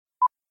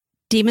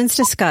Demons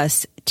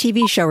Discuss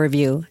TV Show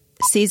Review,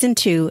 Season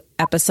 2,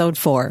 Episode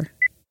 4.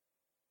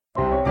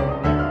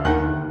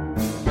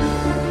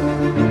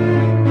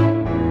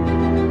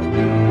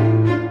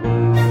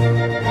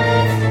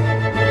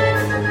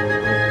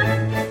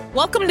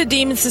 Welcome to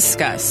Demons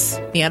Discuss,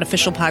 the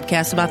unofficial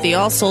podcast about the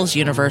All Souls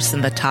universe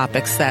and the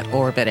topics that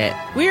orbit it.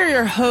 We are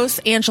your hosts,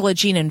 Angela,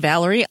 Jean, and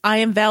Valerie. I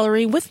am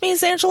Valerie. With me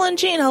is Angela and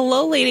Jean.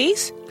 Hello,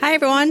 ladies. Hi,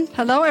 everyone.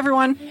 Hello,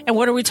 everyone. And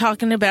what are we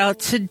talking about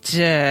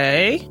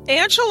today?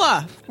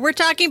 Angela. We're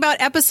talking about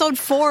Episode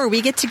 4.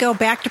 We get to go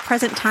back to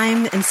present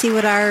time and see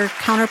what our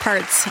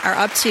counterparts are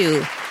up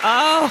to.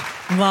 Oh,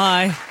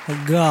 my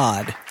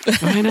God.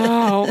 I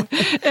know.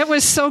 It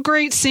was so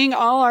great seeing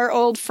all our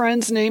old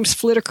friends' names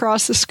flit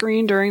across the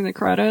screen during the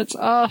credits.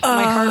 Oh,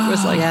 my heart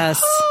was like,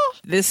 yes. Oh.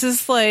 This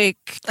is like,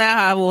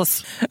 we'll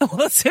do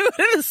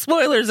it in a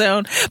spoiler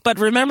zone. But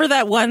remember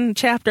that one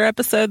chapter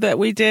episode that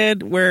we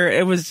did where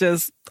it was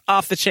just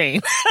off the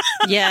chain?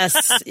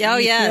 Yes. Oh, yes.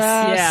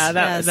 Yeah,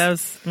 that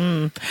was.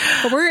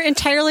 But we're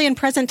entirely in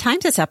present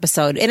times this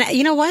episode. And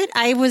you know what?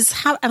 I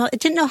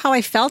didn't know how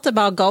I felt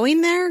about going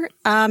there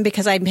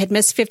because I had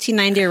missed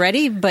 1590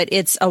 already, but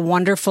it's a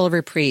wonderful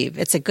reprieve.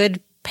 It's a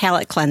good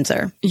palate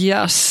cleanser.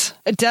 Yes,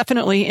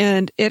 definitely.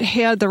 And it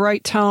had the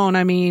right tone.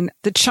 I mean,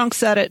 the chunks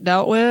that it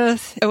dealt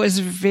with, it was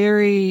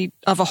very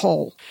of a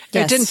whole.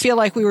 Yes. It didn't feel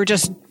like we were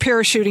just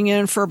parachuting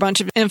in for a bunch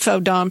of info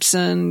dumps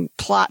and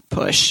plot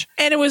push.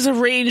 And it was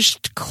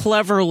arranged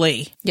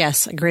cleverly.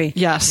 Yes, agree.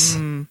 Yes.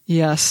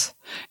 Yes.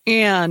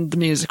 And the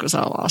music was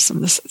all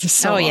awesome. This is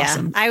so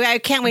awesome. I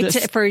can't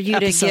wait for you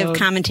to give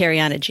commentary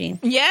on it,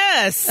 Jean.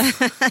 Yes.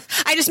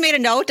 I just made a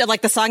note of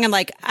like the song. I'm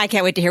like, I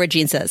can't wait to hear what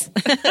Jean says.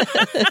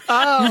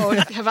 Oh,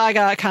 have I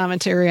got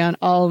commentary on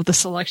all of the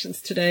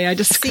selections today? I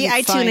just see.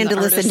 I tune in to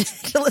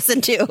listen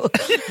to.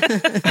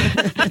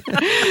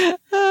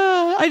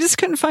 I just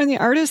couldn't find the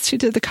artist who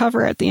did the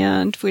cover at the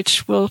end,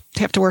 which we'll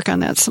have to work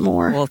on that some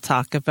more. We'll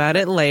talk about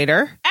it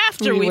later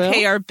after we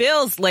pay our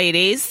bills,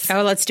 ladies.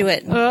 Oh, let's do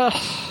it.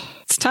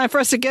 It's time for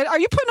us to get. Are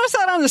you putting us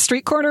out on the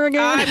street corner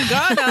again? I'm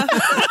gonna.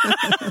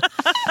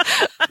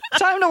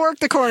 Time to work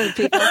the corner,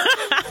 people.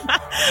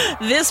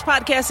 This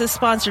podcast is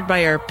sponsored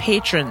by our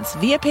patrons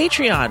via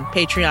Patreon.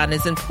 Patreon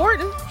is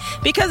important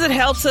because it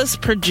helps us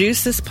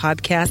produce this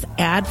podcast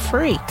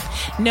ad-free.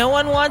 No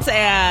one wants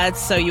ads,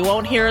 so you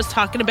won't hear us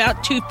talking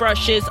about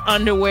toothbrushes,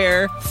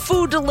 underwear,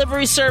 food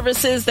delivery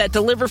services that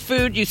deliver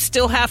food you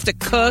still have to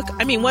cook.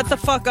 I mean, what the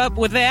fuck up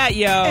with that,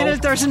 yo?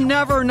 And there's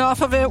never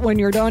enough of it when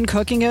you're done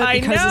cooking it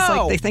because it's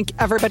like they think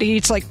everybody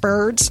eats like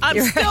birds.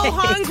 I'm still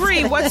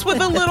hungry. What's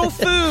with a little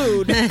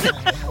food?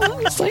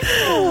 It's like,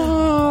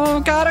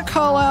 gotta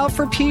call out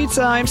for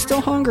pizza. I'm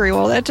still hungry.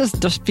 Well, that just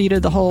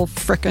defeated the whole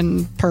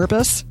frickin'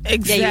 purpose.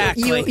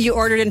 Exactly. Yeah, you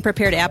ordered and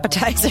prepared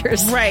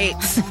appetizers. Right.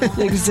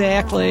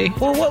 Exactly.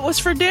 Well, what was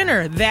for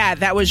dinner?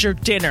 That was your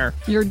dinner.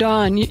 You're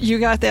done. You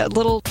got that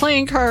little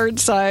playing card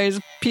size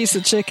piece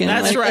of chicken.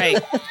 That's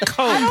right.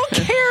 I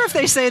don't care if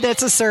they say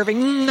that's a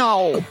serving.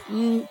 No.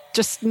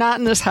 Just not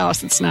in this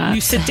house. It's not.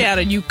 You sit down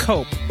and you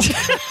cope.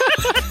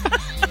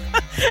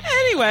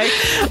 Anyway,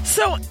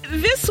 so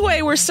this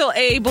way we're still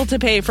able to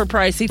pay for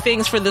pricey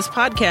things for this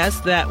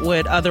podcast that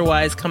would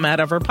otherwise come out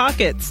of our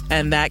pockets.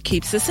 And that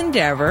keeps this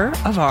endeavor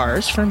of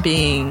ours from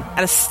being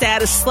at a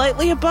status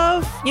slightly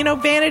above,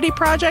 vanity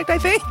project, I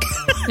think.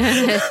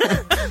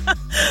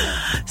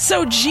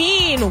 So,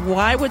 Jean,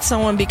 why would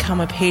someone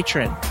become a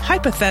patron?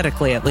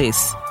 Hypothetically, at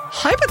least.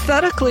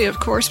 Hypothetically,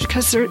 of course,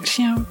 because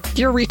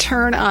your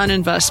return on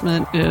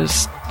investment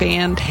is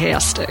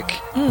fantastic.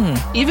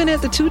 Even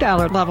at the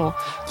 $2 level,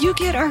 you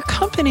get our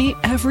company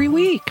every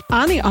week.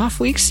 On the off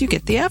weeks, you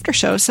get the after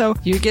show. So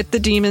you get the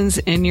demons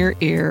in your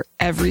ear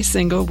every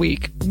single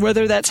week.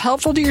 Whether that's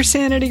helpful to your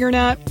sanity or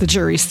not, the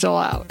jury's still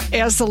out.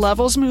 As the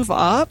levels move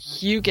up,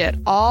 you get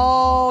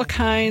all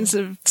kinds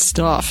of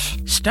stuff.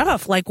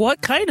 Stuff? Like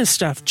what kind of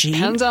stuff, Jean?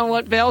 Depends on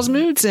what Val's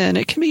mood's in.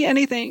 It can be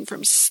anything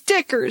from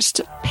stickers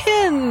to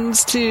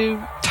pins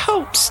to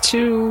totes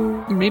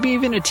to maybe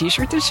even a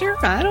t-shirt this year.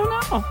 I don't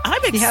know.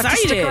 I'm excited. You have to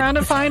stick around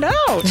to find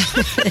out.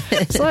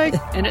 It's like,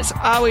 and it's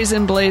always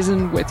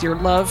emblazoned with your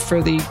love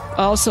for the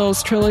All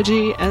Souls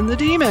trilogy and the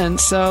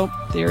demons. So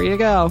there you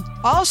go.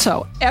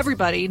 Also,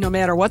 everybody, no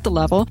matter what the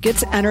level,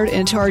 gets entered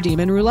into our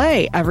Demon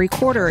Roulette every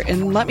quarter.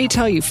 And let me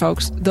tell you,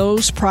 folks,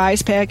 those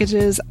prize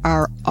packages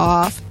are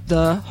off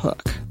the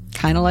hook.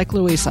 Kind of like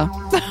Louisa.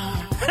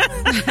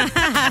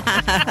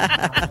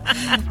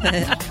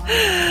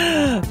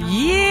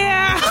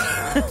 Yeah.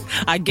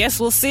 I guess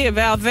we'll see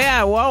about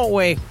that, won't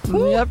we?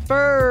 Yep,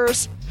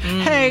 first.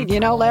 Hey,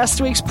 last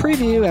week's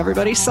preview,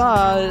 everybody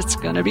saw. It's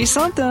going to be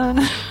something.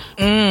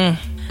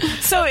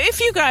 So if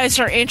you guys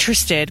are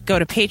interested, go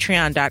to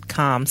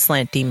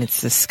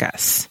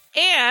patreon.com/demonsdiscuss.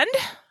 And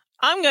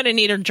I'm going to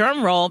need a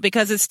drum roll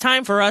because it's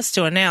time for us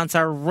to announce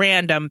our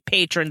random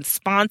patron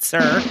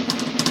sponsor.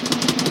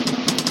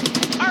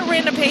 Our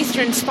random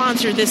patron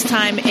sponsor this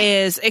time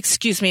is,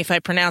 excuse me if I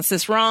pronounce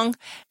this wrong,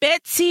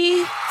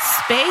 Betsy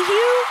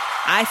Spahu,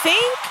 I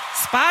think.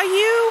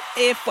 Spahu.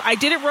 If I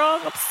did it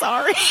wrong, I'm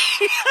sorry.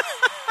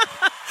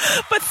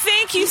 But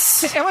thank you.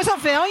 It was a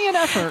valiant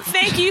effort.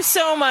 Thank you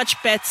so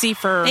much, Betsy,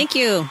 for Thank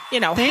you.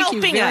 helping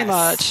you very us.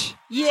 much.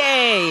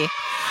 Yay.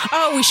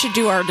 Oh, we should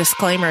do our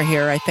disclaimer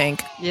here, I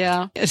think.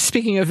 Yeah.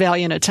 Speaking of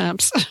valiant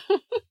attempts.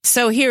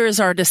 So here is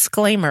our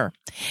disclaimer.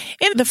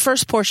 In the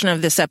first portion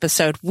of this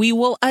episode, we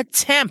will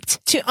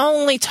attempt to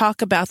only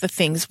talk about the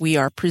things we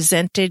are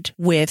presented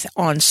with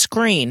on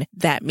screen.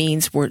 That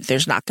means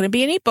there's not going to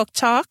be any book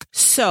talk.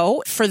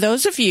 So for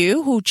those of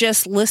you who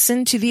just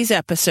listened to these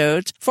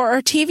episodes for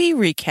our TV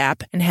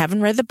recap and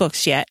haven't read the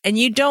books yet, and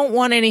you don't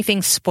want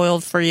anything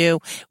spoiled for you,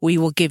 we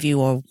will give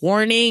you a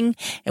warning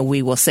and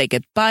we will say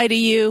goodbye to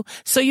you.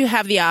 So you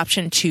have the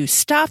option to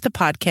stop the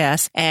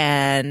podcast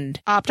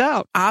and Opt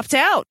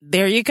out.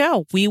 There you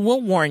go. We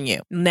will warn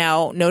you.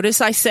 Now, notice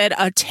I said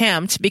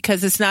attempt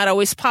because it's not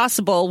always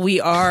possible.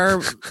 We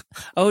are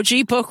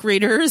OG book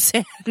readers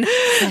and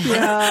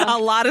a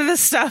lot of the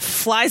stuff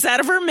flies out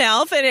of our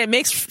mouth and it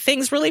makes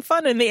things really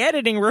fun in the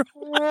editing room.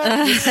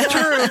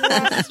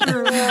 That's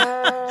true.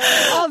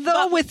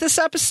 Although with this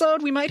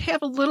episode, we might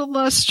have a little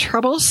less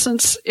trouble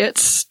since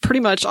it's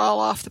pretty much all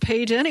off the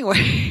page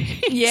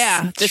anyway.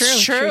 Yeah,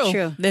 that's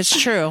true. That's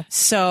true.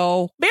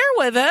 So bear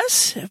with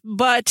us,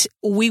 but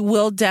we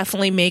will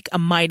definitely make a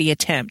mighty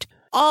attempt.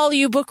 All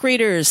you book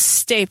readers,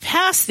 stay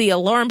past the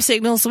alarm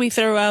signals we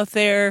throw out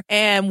there,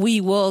 and we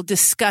will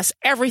discuss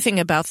everything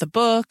about the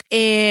book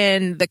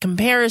and the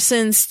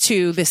comparisons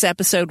to this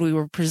episode we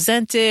were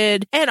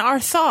presented and our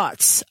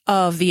thoughts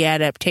of the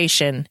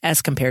adaptation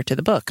as compared to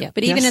the book. Yeah,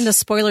 but even in the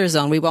spoiler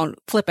zone, we won't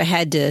flip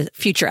ahead to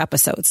future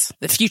episodes.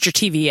 The future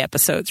TV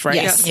episodes, right?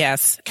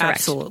 Yes, correct.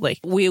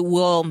 Absolutely. We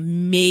will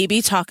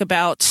maybe talk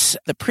about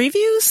the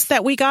previews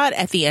that we got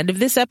at the end of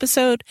this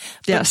episode.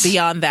 Yes. But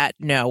beyond that,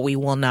 no, we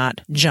will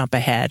not jump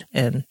ahead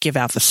and give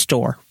out the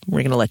store. We're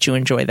going to let you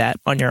enjoy that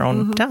on your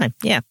own time.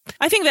 Yeah.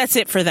 I think that's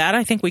it for that.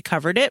 I think we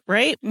covered it,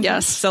 right?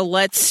 Yes. So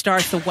let's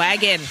start the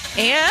wagon.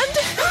 And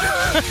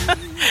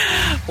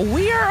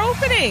we are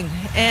opening.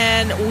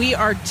 And we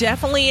are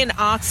definitely in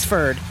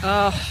Oxford.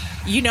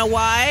 You know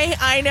why?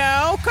 I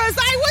know. Because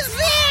I was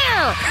there!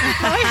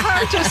 My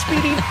heart just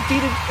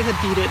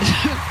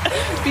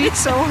beat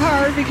so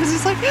hard because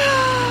it's like,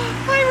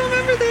 I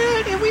remember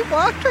that. And we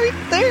walked right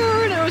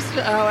there. And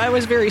I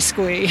was very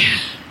squee.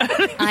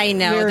 I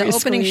know. Very the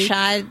opening sweet.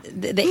 shot,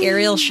 the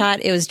aerial shot,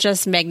 it was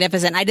just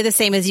magnificent. I did the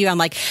same as you. I'm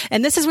like,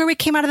 and this is where we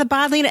came out of the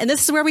Bodleian, and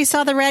this is where we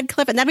saw the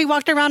Radcliffe, and then we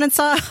walked around and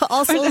saw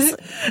also and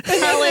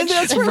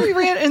that's where we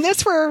ran, and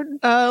that's where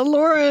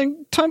Laura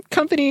and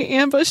Company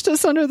ambushed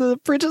us under the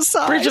Bridge of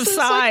Sighs. Bridge of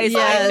Sighs,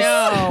 yes. I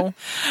know.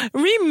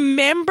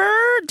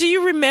 Do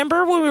you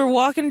remember when we were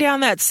walking down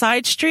that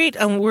side street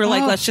and we were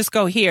like, let's just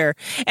go here?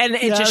 And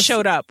it just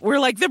showed up. We're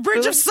like, the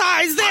Bridge of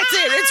Sighs, that's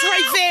it. It's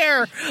right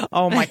there.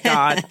 Oh my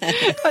God.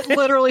 I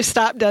literally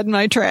stopped dead in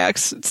my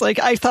tracks. It's like,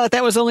 I thought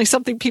that was only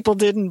something people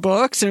did in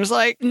books. And it was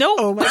like, no.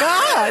 Oh my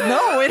God.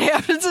 No, it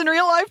happens in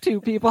real life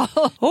too, people.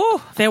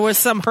 Oh, there was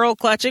some pearl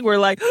clutching. We're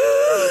like,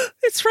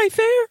 it's right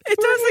there. It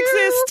does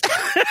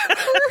exist.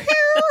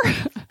 We're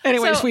here.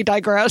 Anyways, we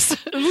digress.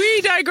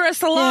 We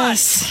digress a lot.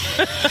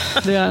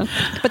 Yes. Yeah.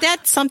 But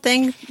that's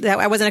something that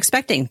I wasn't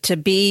expecting, to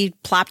be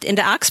plopped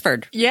into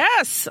Oxford.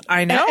 Yes,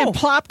 I know. And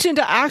plopped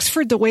into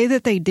Oxford the way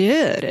that they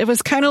did. It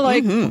was kind of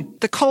like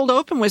the cold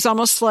open was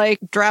almost like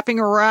dropping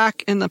a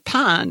rock in the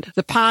pond.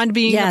 The pond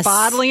being the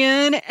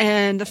Bodleian,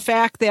 and the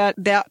fact that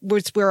that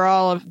was where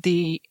all of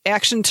the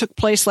action took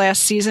place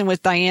last season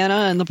with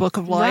Diana and the Book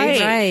of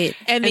Life. Right.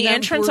 And the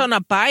entrance on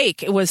a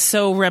bike, it was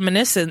so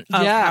reminiscent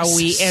of how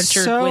we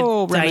entered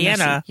with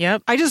Diana.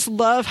 Yep. I just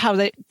love how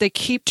they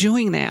keep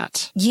doing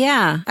that.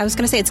 Yeah. I was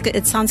going to say,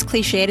 it sounds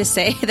cliche to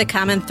say the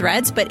common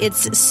threads, but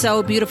it's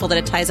so beautiful that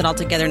it ties it all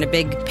together in a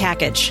big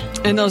package.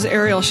 And those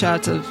aerial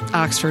shots of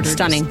Oxford are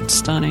stunning. Just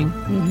stunning.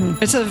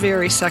 It's a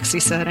very sexy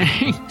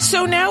setting.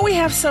 So now we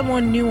have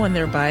someone new on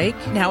their bike.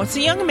 Now it's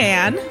a young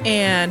man,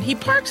 and he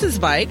parks his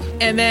bike,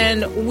 and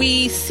then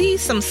we see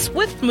some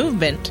swift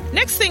movement.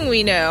 Next thing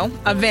we know,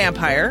 a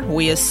vampire,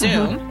 we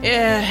assume,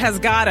 has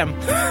got him.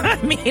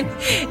 I mean,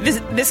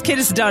 this kid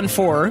is done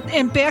for.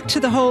 And back to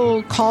the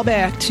whole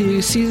callback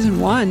to season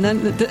 1,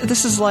 then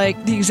this is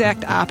like the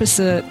exact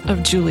opposite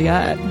of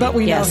Juliet. But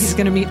we know he's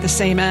going to meet the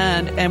same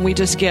end, and we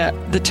just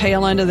get the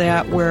tail end of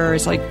that where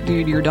it's like,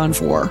 dude, you're done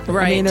for.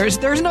 Right. I mean,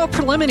 there's no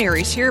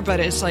preliminaries here, but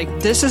it's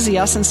like, this is the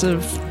essence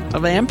of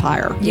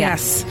Empire.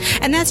 Yes.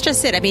 And that's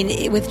just it. I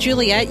mean, with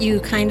Juliet, you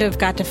kind of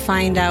got to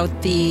find out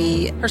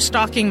her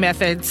stalking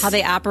methods, how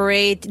they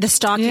operate, the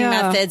stalking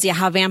methods,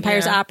 how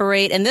vampires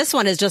operate. And this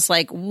one is just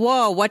like,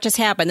 whoa, what just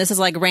happened? This is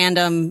like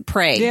random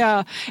prey.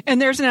 Yeah. And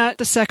there's not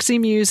the sexy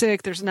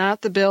music. There's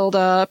not the build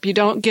up. You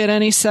don't get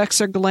any sex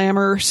or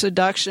glamour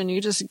seduction. You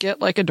just get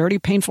like a dirty,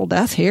 painful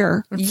death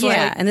here. It's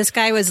and this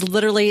guy was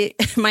literally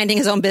minding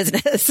his own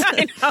business.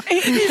 I know.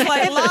 He's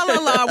like, la, la,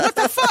 la, what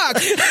the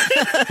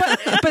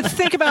fuck? But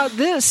think about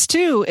this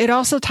too. It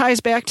also ties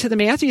back to the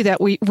Matthew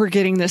that we're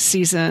getting this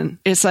season.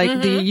 It's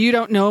like you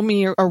don't know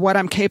me or what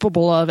I'm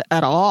capable of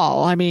at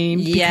all. I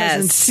mean,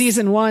 because in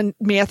season 1,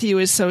 Matthew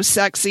is so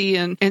sexy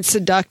and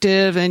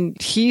seductive, and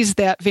he's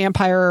that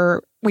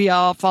vampire we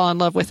all fall in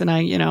love with. And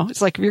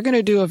it's like, if you're going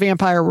to do a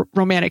vampire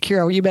romantic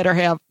hero, you better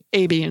have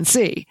A, B, and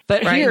C.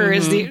 But here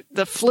is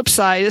the flip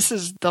side. This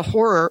is the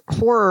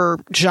horror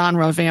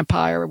genre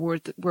vampire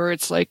where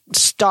it's like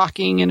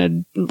stalking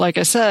and like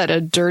I said,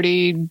 a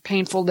dirty,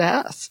 painful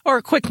death. Or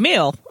a quick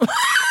meal.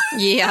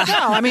 Yeah.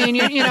 No, I mean,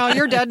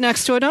 you're dead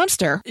next to a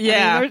dumpster.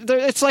 Yeah. I mean,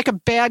 it's like a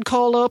bad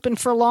cold open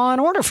for Law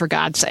and Order, for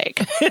God's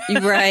sake.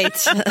 Right.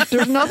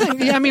 There's nothing.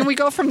 Yeah, I mean, we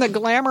go from the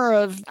glamour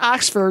of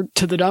Oxford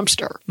to the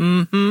dumpster.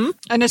 Mm-hmm.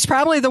 And it's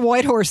probably the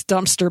White Horse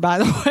dumpster, by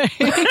the way.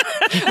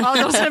 All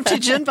those empty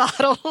gin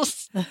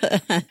bottles.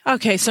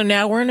 Okay, so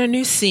now we're in a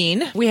new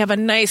scene. We have a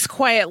nice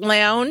quiet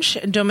lounge.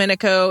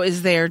 Domenico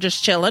is there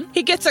just chilling.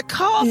 He gets a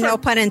call from... No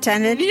pun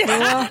intended.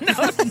 Yeah, no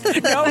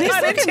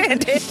pun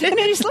intended. And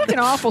he's looking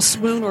awful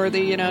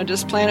swoon-worthy,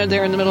 just planted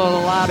there in the middle of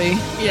the lobby.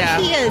 Yeah.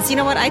 He is. You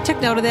know what? I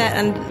took note of that,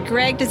 and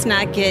Greg does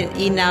not get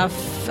enough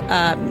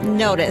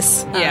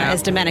notice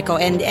as Domenico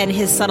and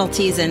his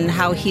subtleties and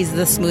how he's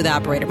the smooth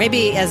operator.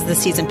 Maybe as the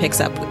season picks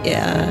up,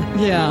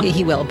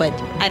 he will, but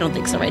I don't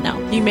think so right now.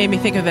 You made me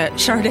think of that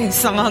Sade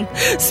song,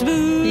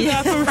 Smooth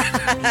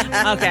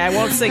Operator. Okay, I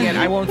won't sing it.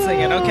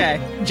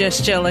 Okay.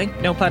 Just chilling.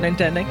 No pun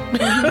intending.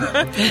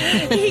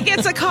 He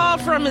gets a call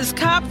from his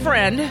cop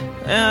friend.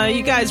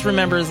 You guys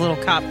remember his little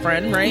cop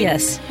friend, right?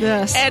 Yes.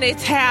 And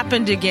it's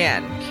happened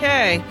again.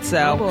 Okay.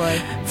 So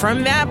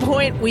from that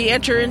point, we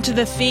enter into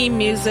the theme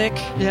music.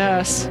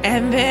 Yes.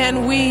 And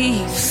then we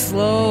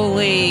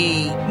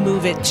slowly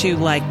move it to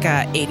like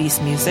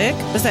 80s music.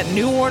 Was that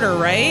New Order,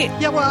 right?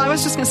 Yeah, well, I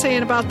was just going to say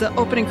about the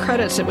opening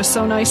credits. It was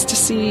so nice to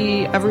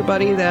see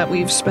everybody that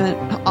we've spent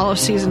all of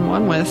season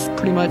 1 with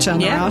pretty much on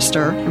the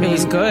roster. I mean, it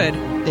was good.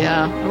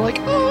 Yeah. We're like,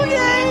 oh,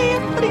 yay,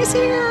 everybody's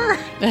here.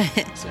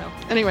 So,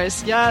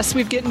 anyways, yes,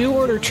 we get New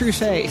Order, True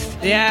Faith.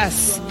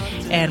 Yes.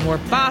 And we're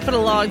bopping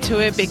along to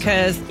it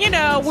because,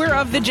 we're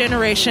of the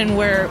generation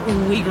where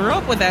we grew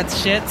up with that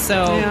shit,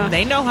 so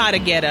they know how to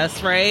get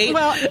us, right?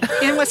 Well,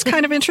 and what's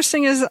kind of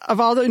interesting is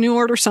of all the New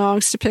Order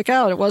songs to pick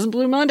out, it wasn't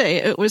Blue Monday,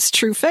 it was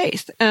True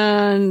Faith.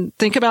 And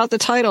think about the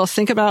title,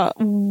 think about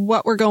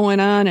what we're going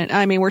on. And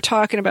I mean, we're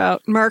talking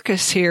about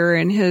Marcus here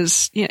and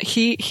his,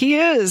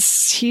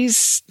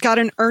 he's got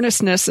an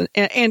earnestness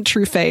and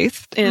true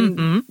faith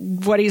in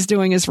what he's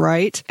doing is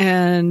right.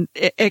 And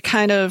it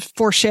kind of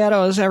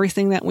foreshadows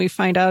everything that we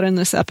find out in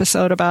this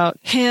episode about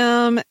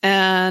him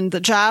and the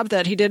job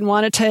that he didn't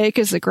want to take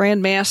as a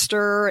Grand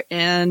Master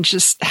and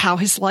just how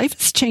his life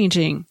is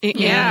changing.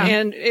 Yeah.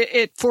 And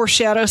it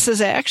foreshadows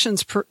his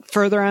actions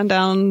further on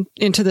down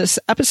into this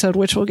episode,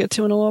 which we'll get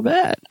to in a little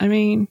bit. I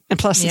mean, and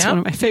plus it's one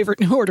of my favorite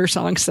New Order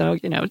songs. So,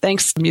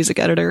 thanks, music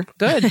editor.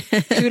 Good.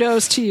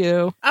 Kudos to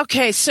you.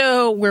 Okay.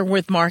 So we're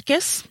with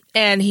Marcus.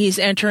 And he's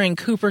entering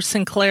Cooper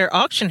Sinclair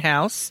Auction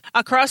House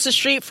across the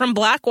street from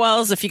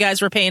Blackwell's, if you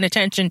guys were paying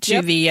attention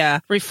to the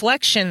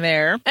reflection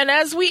there. And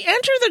as we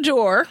enter the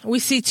door, we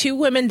see 2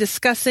 women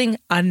discussing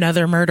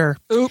another murder.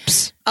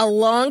 Oops.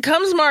 Along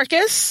comes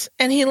Marcus,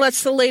 and he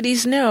lets the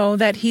ladies know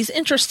that he's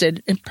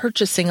interested in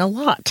purchasing a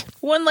lot.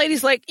 One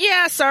lady's like,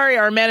 yeah, sorry,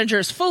 our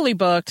manager's fully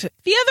booked.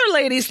 The other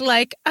lady's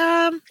like,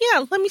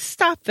 let me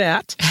stop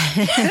that.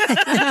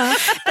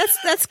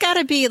 That's got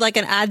to be like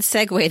an odd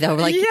segue, though.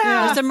 Like,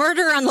 there's a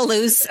murder on the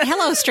loose.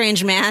 Hello,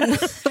 strange man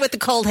with the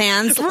cold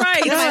hands.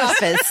 Right. Come to my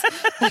office.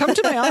 Come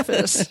to my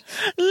office.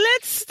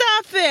 Let's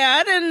stop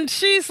that. And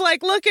she's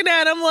like looking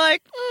at him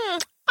like,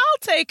 I'll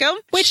take him.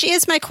 Which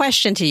is my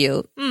question to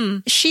you.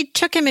 She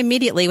took him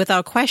immediately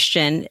without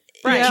question.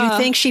 Right. Do you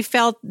think she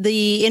felt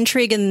the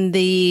intrigue and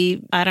the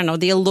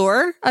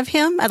allure of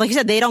him? Like you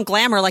said, they don't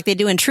glamour like they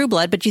do in True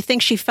Blood, but do you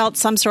think she felt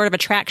some sort of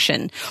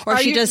attraction? Or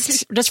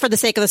just for the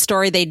sake of the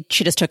story,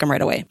 she just took him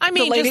right away? I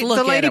mean,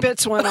 the lady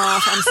bits went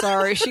off. I'm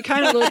sorry. She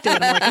kind of looked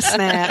at him like a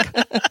snack.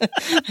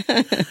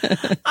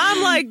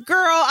 I'm like,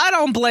 girl, I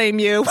don't blame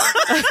you.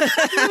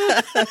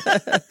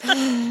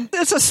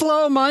 It's a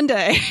slow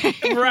Monday.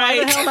 Right. Why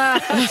the hell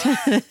not?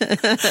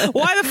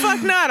 Why the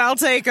fuck not? I'll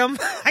take him.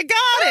 I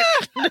got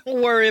it.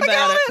 Don't worry about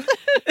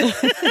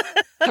it.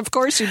 Of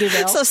course you do,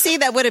 Val. So see,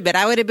 that would have been,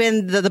 I would have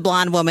been the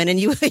blonde woman and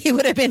you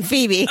would have been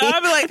Phoebe.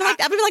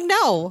 I'd be like,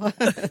 no.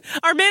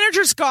 Our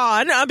manager's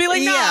gone. I'll be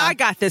like, no, I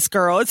got this,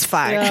 girl. It's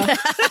fine. Yeah.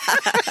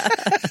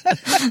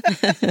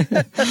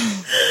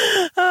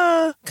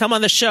 Come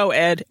on the show,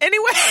 Ed.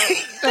 Anyway.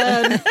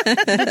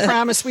 I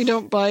promise we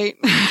don't bite.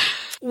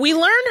 We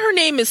learned her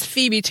name is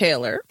Phoebe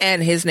Taylor,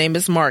 and his name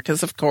is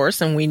Marcus, of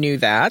course, and we knew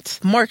that.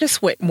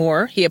 Marcus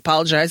Whitmore, he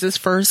apologizes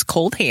for his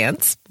cold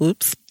hands.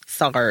 Oops.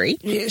 Sorry.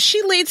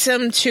 She leads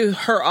him to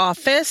her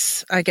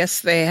office. I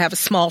guess they have a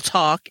small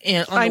talk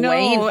on the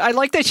way. I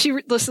like that she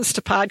listens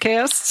to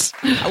podcasts.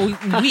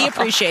 We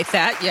appreciate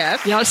that,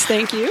 yes. Yes,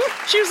 thank you.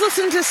 She was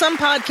listening to some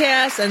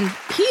podcasts, and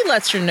he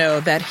lets her know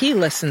that he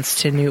listens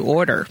to New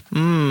Order.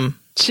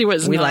 She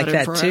was We not like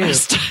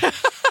impressed. that, too.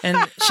 And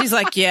she's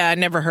like, yeah, I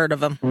never heard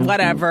of him.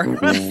 Whatever.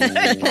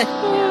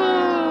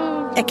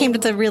 I came to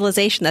the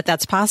realization that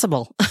that's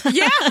possible.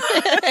 Yeah.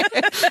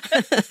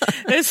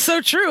 It's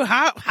so true.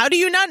 How do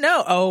you not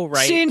know? Oh,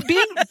 right. See,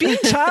 being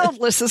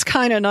childless is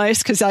kind of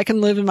nice because I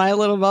can live in my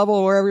little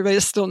bubble where everybody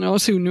still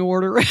knows who New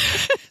Order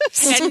is.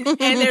 And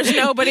there's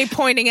nobody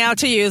pointing out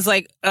to you. It's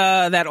like,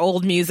 that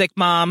old music,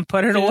 Mom,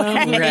 put it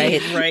away.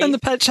 Right. And the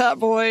Pet Shop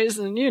Boys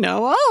and,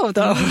 all of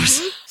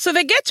those. So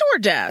they get to her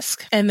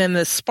desk, and then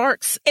the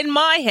sparks in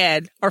my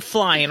head are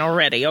flying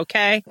already,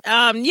 okay?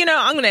 I'm going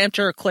to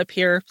enter a clip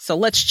here, so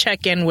let's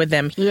check in with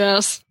them.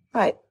 Yes.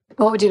 Right.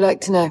 What would you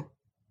like to know?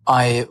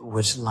 I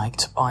would like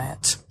to buy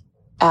it.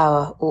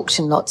 Our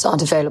auction lots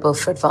aren't available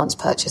for advance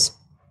purchase.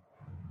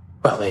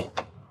 Well, the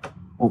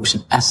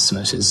auction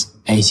estimate is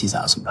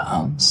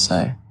 £80,000,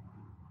 so...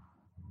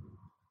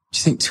 Do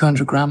you think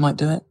 200 grand might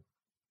do it?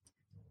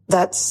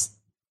 That's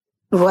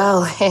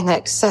well in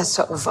excess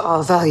of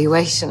our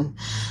valuation.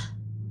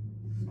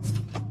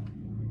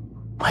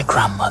 My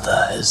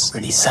grandmother has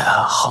really set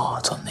her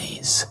heart on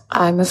these.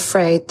 I'm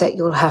afraid that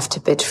you'll have to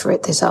bid for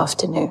it this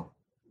afternoon.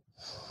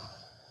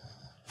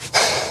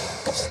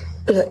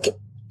 Look,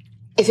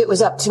 if it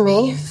was up to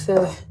me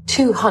for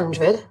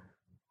 200,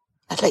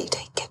 I'd let you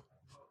take it.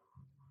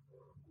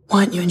 Why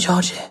aren't you in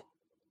charge here?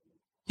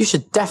 You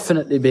should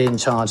definitely be in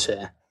charge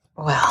here.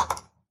 Well,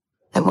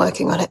 I'm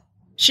working on it.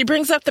 She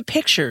brings up the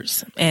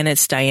pictures, and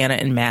it's Diana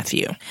and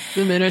Matthew.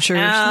 The miniatures.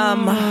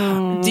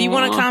 Do you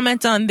want to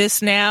comment on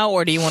this now,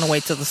 or do you want to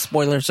wait till the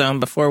spoiler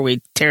zone before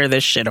we tear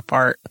this shit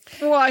apart?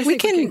 Well, I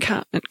think we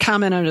can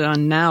comment on it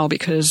on now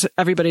because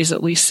everybody's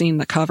at least seen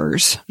the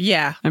covers.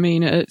 Yeah. I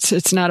mean,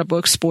 it's not a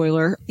book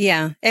spoiler.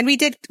 Yeah. And we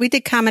did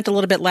comment a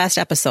little bit last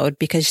episode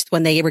because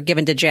when they were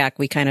given to Jack,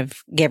 we kind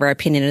of gave our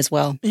opinion as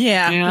well.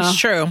 Yeah. That's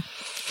true.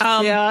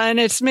 And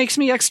it makes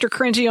me extra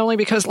cringy only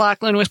because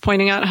Lachlan was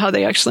pointing out how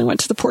they actually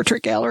went to the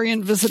portrait gallery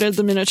and visited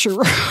the miniature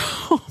room.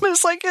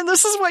 It's like, and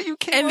this is what you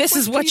came And this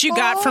is what you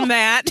got from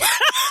that.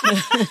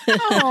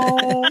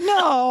 Oh,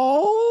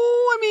 no.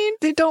 I mean,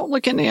 they don't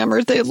look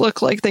enamored. They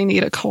look like they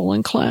need a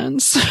colon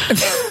cleanse.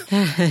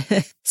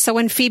 So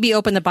when Phoebe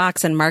opened the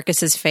box and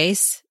Marcus's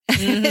face,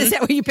 is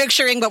that what you're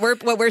picturing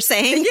what we're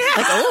saying? Yeah.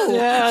 Like, oh.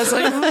 Yeah,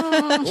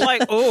 it's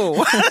like,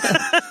 oh.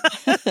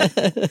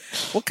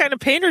 What kind of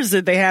painters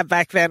did they have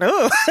back then?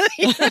 Oh.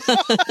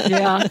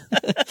 Yeah.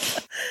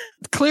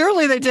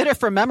 Clearly they did it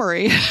from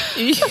memory.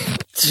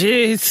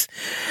 Jeez.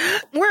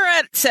 We're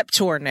at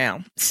Septor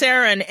now.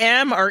 Sarah and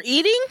Em are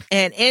eating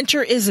and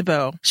enter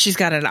Isabeau. She's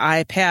got an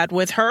iPad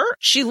with her.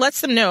 She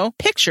lets them know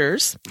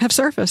pictures have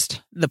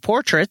surfaced. The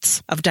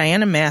portraits of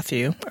Diana and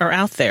Matthew are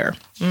out there.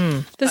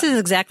 This is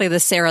exactly the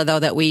Sarah, though,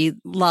 that we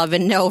love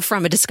and know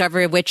from A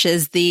Discovery of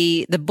Witches,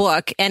 the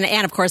book, and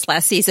of course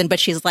last season. But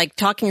she's like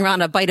talking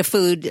around a bite of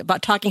food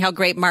about talking how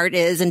great Mart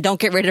is and don't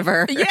get rid of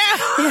her. Yeah,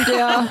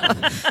 yeah.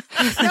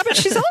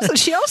 But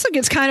she also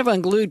gets kind of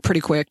unglued pretty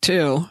quick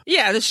too.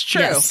 Yeah, that's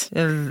true. Yes.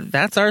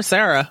 That's our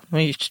Sarah.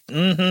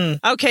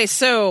 Okay,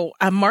 so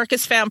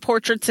Marcus found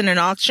portraits in an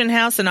auction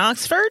house in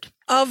Oxford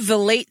of the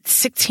late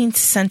 16th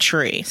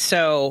century.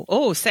 So,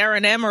 Sarah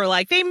and Em are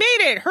like, they made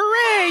it.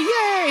 Hooray.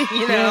 Yay.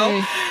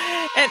 Yay.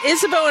 And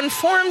Isabeau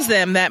informs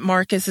them that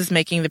Marcus is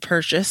making the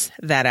purchase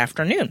that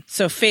afternoon.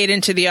 So fade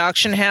into the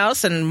auction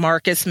house and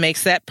Marcus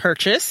makes that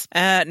purchase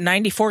at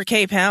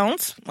 94K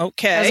pounds.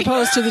 Okay. As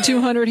opposed to the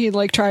 200 he'd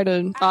tried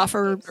to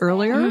offer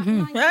earlier.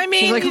 Mm-hmm. I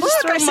mean, she's like,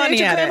 look, I saved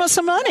your grandma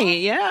some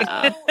money.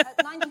 Yeah.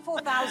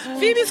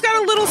 Phoebe's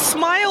got a little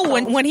smile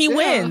when he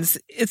wins.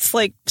 It's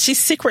like she's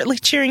secretly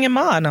cheering him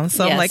on.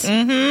 So I'm like,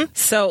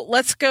 So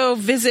let's go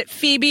visit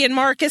Phoebe and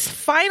Marcus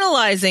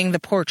finalizing the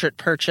portrait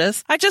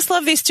purchase. I just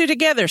love these two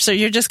together. So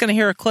you're just going to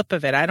hear a clip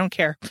of it. I don't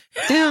care.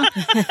 Yeah.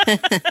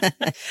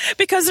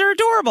 Because they're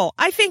adorable.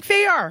 I think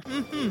they are.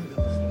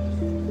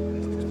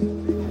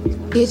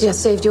 You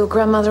just saved your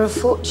grandmother a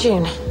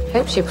fortune.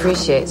 Hope she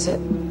appreciates it.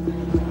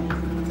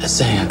 They're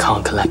saying I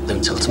can't collect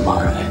them till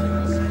tomorrow.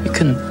 You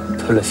can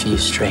pull a few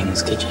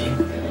strings, could you?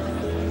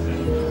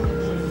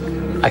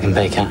 I can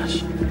pay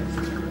cash.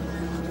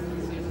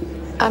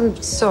 I'm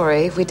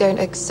sorry, we don't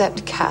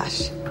accept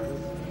cash.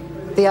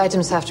 The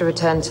items have to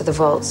return to the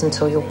vaults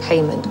until your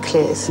payment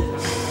clears.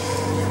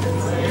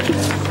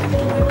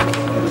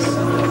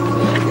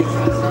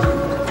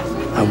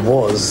 I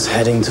was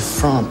heading to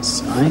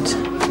France, right?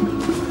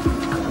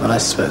 Well, I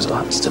suppose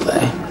I'll have to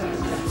delay.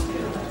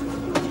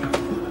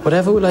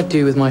 Whatever will I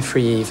do with my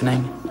free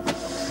evening?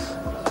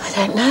 I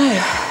don't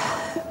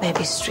know.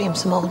 Maybe stream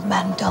some old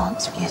man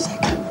dance music.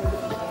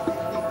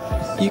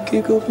 You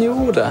Googled New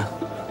Order.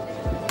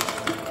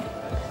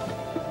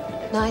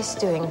 Nice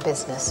doing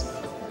business.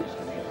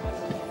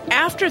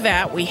 After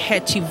that, we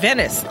head to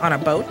Venice on a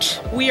boat.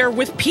 We are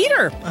with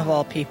Peter, of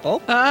all people.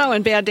 Oh,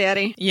 and Bad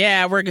Daddy.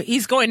 Yeah,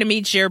 he's going to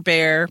meet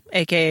Gerbert,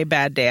 a.k.a.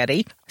 Bad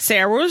Daddy.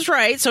 Sarah was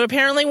right. So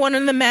apparently one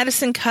in the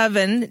Madison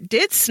Coven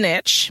did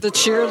snitch. The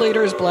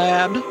cheerleaders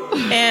blabbed.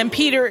 And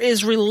Peter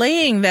is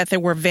relaying that there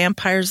were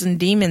vampires and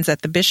demons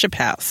at the Bishop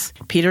house.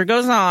 Peter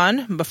goes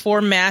on,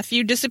 before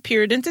Matthew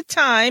disappeared into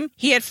time,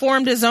 he had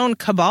formed his own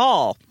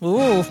cabal.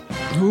 Ooh,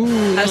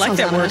 I like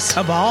that word,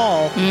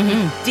 cabal.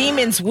 Mm-hmm.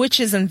 Demons,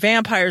 witches, and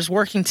vampires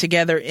working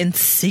together in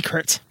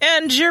secret.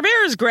 And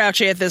Gerbert is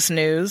grouchy at this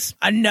news.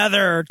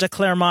 Another de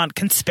Clermont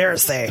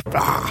conspiracy.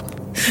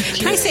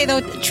 Can I say,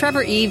 though,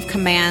 Trevor Eve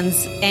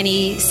commands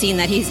any scene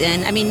that he's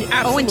in. I mean,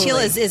 Absolutely. Owen Teal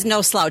is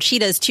no slouch. He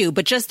does, too.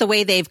 But just the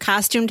way they've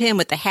costumed him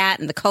with the hat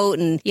and the coat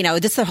and,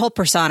 just the whole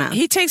persona.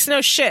 He takes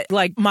no shit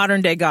like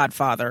modern-day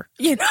Godfather.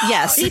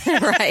 Yes,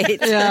 right.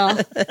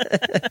 Yeah.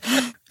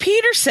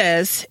 Peter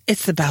says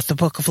it's about the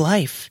Book of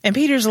Life. And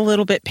Peter's a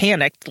little bit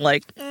panicked,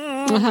 like,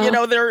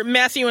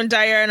 Matthew and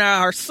Diana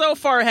are so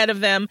far ahead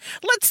of them.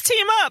 Let's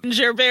team up. And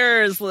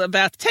Gerbert is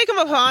about to take him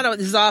upon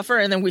his offer,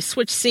 and then we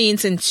switch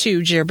scenes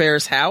into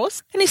Gerbert's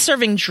house. And he's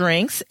serving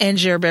drinks, and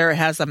Gerbert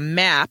has a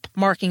map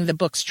marking the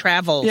book's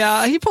travels.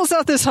 Yeah, he pulls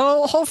out this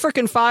whole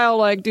freaking file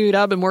like, dude,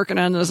 I've been working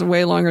on this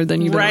way longer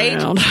than you've been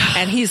around.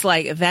 And he's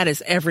like, that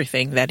is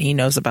everything that he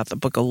knows about the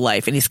Book of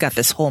Life. And he's got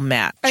this whole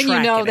map. And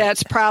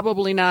that's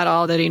probably not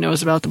all that he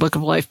knows about the Book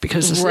of Life,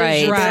 because this is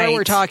what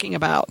we're talking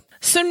about.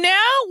 So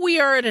now we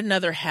are at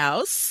another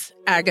house.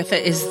 Agatha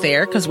is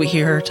there because we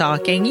hear her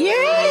talking. Yay!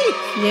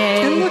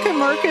 Yay. And look at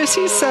Marcus.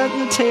 He's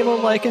setting the table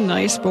like a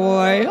nice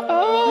boy.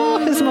 Oh,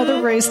 his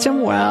mother raised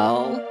him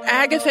well.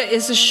 Agatha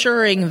is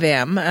assuring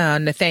them,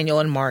 Nathaniel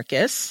and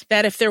Marcus,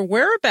 that if their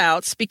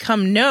whereabouts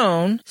become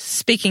known,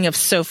 speaking of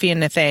Sophie and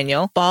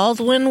Nathaniel,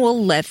 Baldwin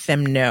will let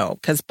them know,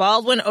 because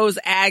Baldwin owes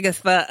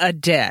Agatha a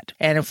debt.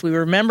 And if we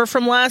remember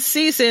from last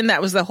season,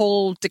 that was the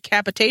whole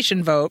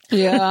decapitation vote.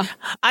 Yeah.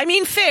 I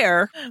mean,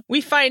 fair.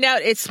 We find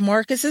out it's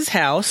Marcus's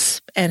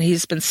house, and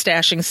he's been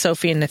stashing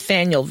Sophie and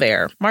Nathaniel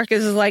there.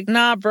 Marcus is like,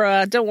 nah,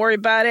 bruh, don't worry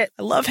about it.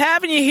 I love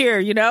having you here,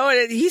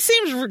 And he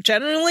seems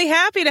genuinely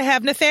happy to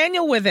have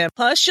Nathaniel with him.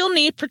 Plus, you'll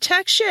need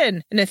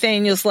protection. And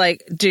Nathaniel's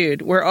like,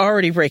 dude, we're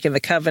already breaking the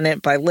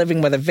covenant by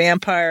living with a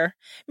vampire.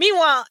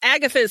 Meanwhile,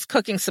 Agatha is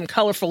cooking some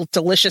colorful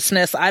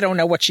deliciousness. I don't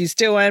know what she's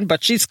doing,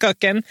 but she's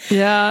cooking.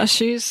 Yeah,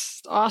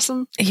 she's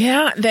awesome.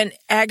 Yeah, then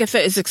Agatha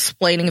is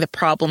explaining the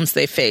problems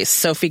they face.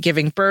 Sophie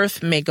giving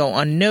birth may go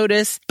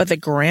unnoticed, but the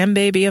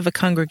grandbaby of a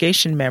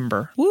congregation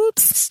member.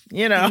 Whoops.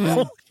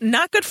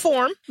 Not good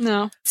form.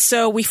 No.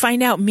 So we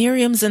find out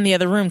Miriam's in the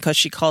other room because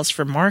she calls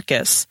for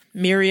Marcus.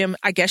 Miriam,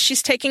 I guess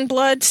she's taking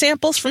blood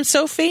samples from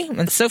Sophie,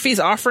 and Sophie's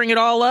offering it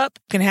all up.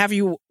 Can have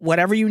you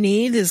whatever you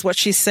need is what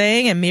she's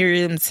saying. And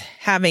Miriam's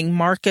having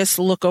Marcus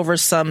look over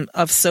some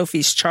of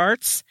Sophie's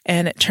charts.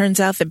 And it turns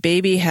out the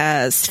baby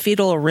has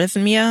fetal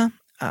arrhythmia,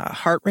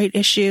 heart rate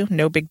issue,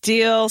 no big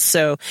deal.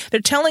 So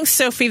they're telling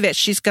Sophie that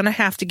she's going to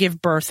have to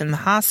give birth in the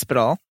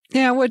hospital.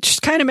 Yeah, which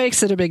kind of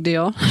makes it a big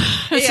deal.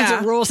 Since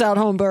it rules out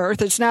home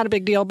birth. It's not a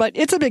big deal, but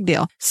it's a big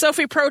deal.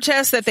 Sophie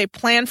protests that they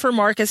plan for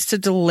Marcus to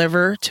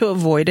deliver to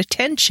avoid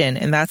attention,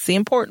 and that's the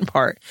important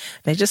part.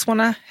 They just want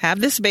to have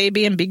this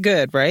baby and be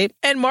good, right?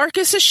 And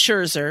Marcus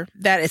assures her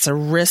that it's a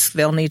risk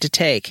they'll need to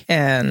take.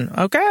 And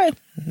okay,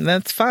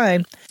 that's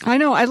fine. I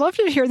know. I love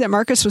to hear that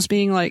Marcus was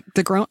being like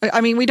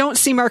we don't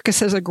see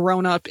Marcus as a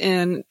grown-up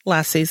in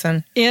last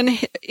season in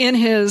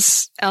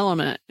his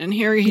element. And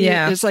here he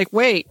is like,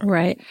 wait,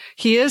 right.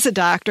 He is a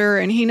doctor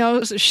and he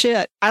knows his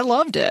shit. I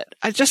loved it.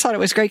 I just thought it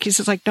was great. He's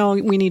just like, no,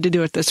 we need to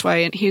do it this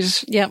way. And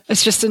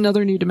it's just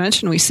another new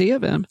dimension we see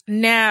of him.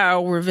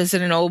 Now we're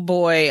visiting old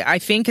boy. I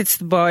think it's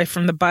the boy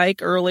from the bike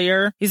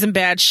earlier. He's in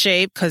bad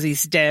shape because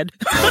he's dead.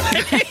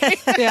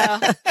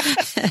 Yeah.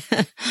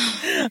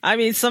 I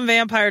mean, some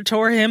vampire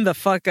tore him the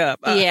fuck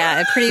up.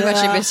 Pretty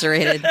much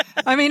eviscerated.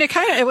 I mean,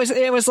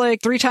 it was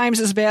like 3 times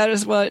as bad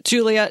as what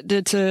Juliet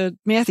did to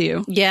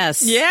Matthew.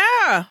 Yes.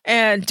 Yeah.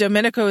 And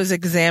Domenico is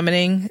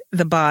examining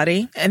the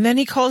body, and then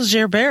he calls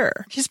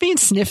Gerbert. He's being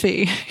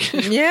sniffy.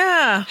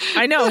 Yeah.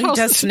 I know. He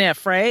does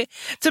sniff, right?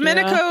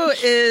 Domenico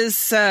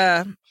is...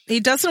 he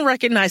doesn't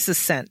recognize the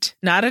scent.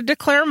 Not a de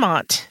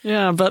Clermont.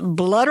 Yeah, but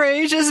blood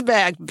rage is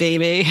back,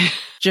 baby.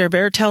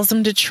 Gerbert tells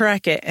him to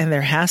track it, and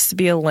there has to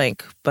be a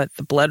link. But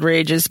the blood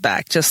rage is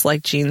back, just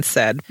like Jean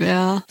said.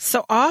 Yeah.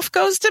 So off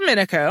goes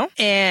Domenico,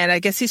 and I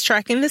guess he's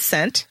tracking the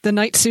scent. The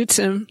night suits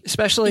him,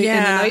 especially in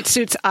the night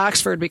suits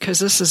Oxford, because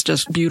this is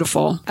just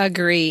beautiful.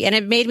 Agree. And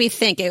it made me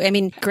think, I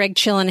mean, Greg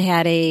Chillen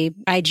had a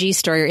IG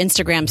story or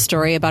Instagram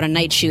story about a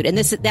night shoot, and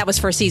that was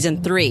for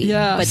season 3.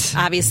 Yes. But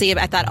obviously,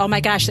 I thought, oh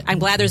my gosh, I'm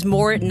glad there's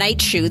more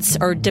night shoots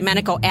or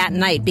Domenico at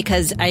night,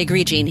 because I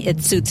agree, Jean,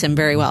 it suits him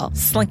very well.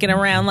 Slinking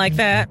around like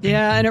that.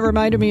 Yeah, and it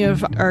reminded me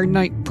of our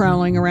night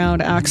prowling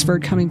around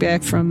Oxford coming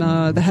back from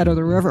the head of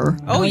the river.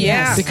 Oh,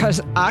 yeah.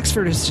 Because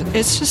Oxford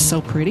it's just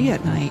so pretty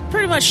at night.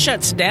 Pretty much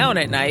shuts down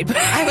at night.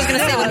 I was going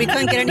to say, when we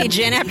couldn't get any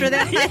gin after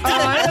that.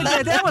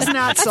 That was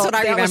not so. That's what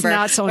I remember. Was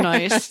not so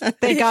nice.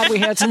 Thank God we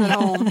had some at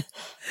home.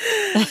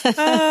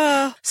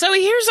 So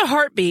he hears a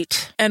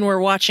heartbeat, and we're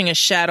watching a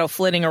shadow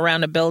flitting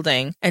around a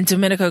building, and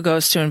Domenico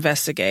goes to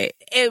investigate.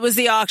 It was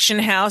the auction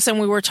house, and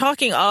we were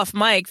talking off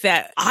mic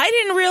that I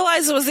didn't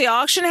realize it was the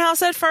auction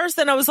house at first,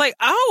 and I was like,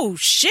 oh,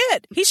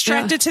 shit. He's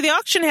tracked it to the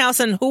auction house,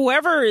 and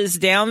whoever is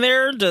down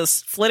there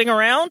just flitting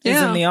around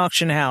is in the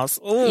auction house.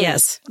 Ooh.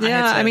 Yes.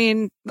 I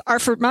mean,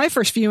 my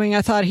first viewing,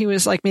 I thought he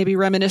was like maybe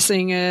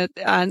reminiscing it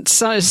on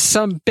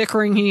some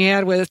bickering he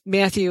had with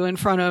Matthew in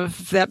front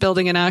of that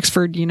building in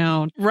Oxford,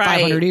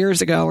 500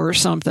 years ago or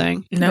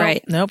something.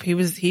 Nope.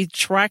 He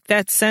tracked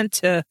that scent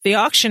to the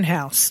auction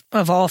house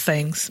of all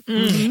things.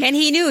 Mm-hmm. And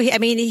he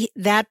knew,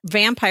 that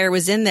vampire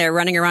was in there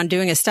running around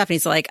doing his stuff. And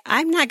he's like,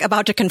 I'm not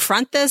about to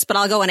confront this, but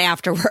I'll go in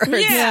afterwards.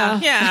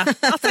 Yeah.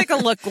 I'll take a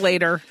look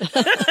later.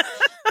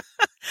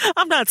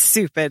 I'm not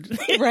stupid.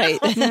 Right.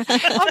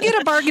 I'll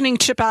get a bargaining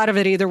chip out of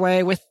it either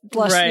way with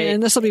less,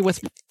 and this will be with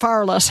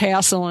far less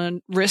hassle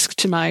and risk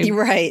to my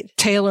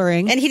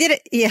tailoring. And he did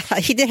it. Yeah.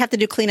 He did have to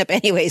do cleanup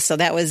anyway. So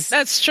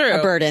that's true.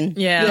 A burden.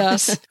 Yeah.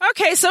 Yes.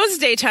 Okay. So it's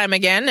daytime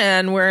again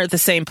and we're at the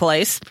same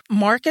place.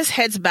 Marcus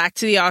heads back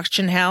to the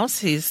auction house.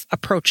 He's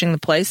approaching the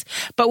place,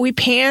 but we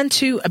pan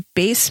to a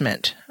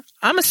basement.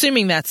 I'm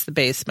assuming that's the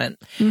basement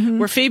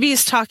where Phoebe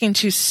is talking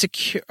to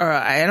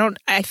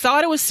I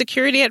thought it was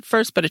security at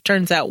first, but it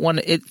turns out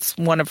it's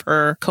one of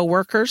her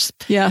coworkers.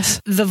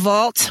 Yes. The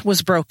vault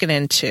was broken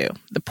into.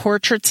 The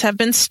portraits have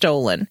been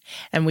stolen,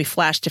 and we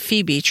flash to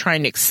Phoebe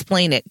trying to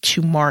explain it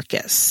to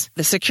Marcus.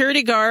 The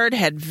security guard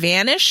had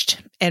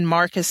vanished, and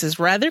Marcus is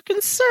rather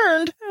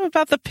concerned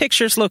about the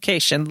picture's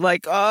location.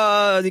 Like, you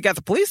got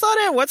the police on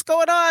it? What's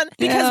going on?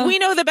 Because we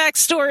know the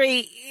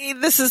backstory.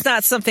 This is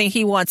not something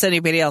he wants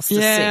anybody else to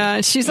see.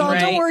 Yeah, she's all,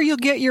 don't worry, you'll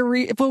get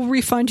we'll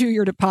refund you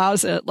your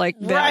deposit. Like,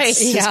 that's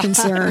his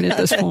concern at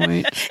this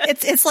point.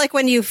 It's like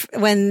when you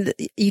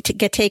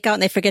get takeout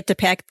and they forget to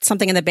pack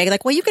something in the bag.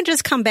 Like, well, you can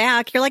just come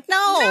back. You're like, no.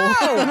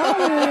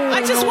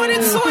 I just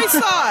wanted soy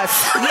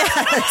sauce.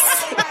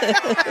 Yes.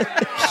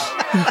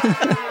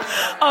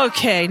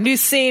 Okay, new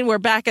scene. We're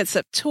back at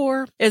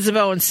Septour.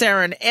 Isabel and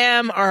Sarah and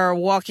Em are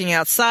walking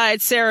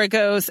outside. Sarah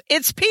goes,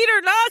 "It's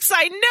Peter Knox.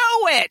 I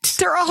know it."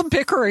 They're all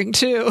bickering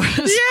too.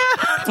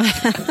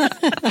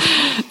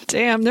 Yeah.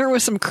 Damn, there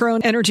was some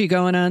crone energy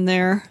going on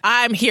there.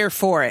 I'm here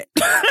for it.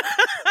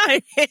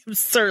 I am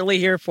certainly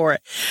here for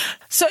it.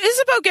 So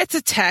Isabel gets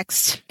a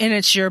text, and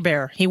it's your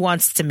bear. He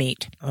wants to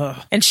meet. Ugh.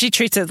 And she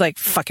treats it like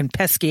fucking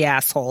pesky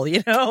asshole,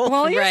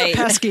 Well, you're a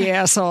pesky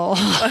asshole.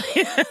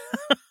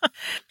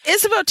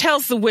 Isabel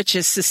tells the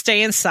witches to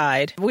stay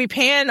inside. We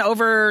pan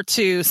over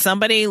to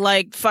somebody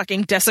like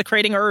fucking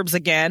desecrating herbs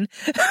again.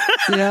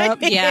 Yep.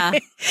 Yeah.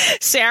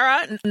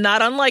 Sarah,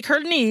 not unlike her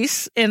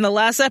niece in the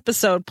last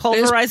episode,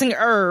 pulverizing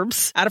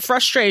herbs out of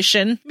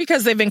frustration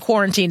because they've been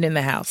quarantined in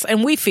the house.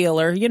 And we feel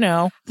her,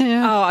 Yeah.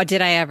 Oh,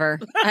 did I ever?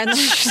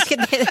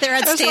 They're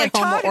at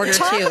stay-at-home order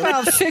talk too.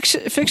 About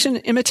fiction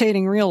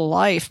imitating real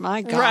life.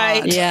 My God.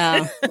 Right.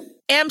 Yeah.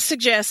 Em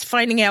suggests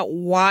finding out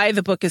why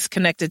the book is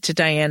connected to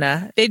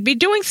Diana. They'd be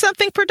doing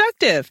something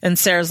productive. And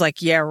Sarah's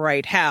like, yeah,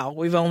 right. How?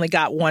 We've only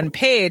got one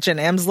page. And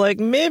Em's like,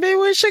 maybe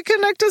we should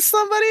connect to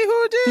somebody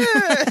who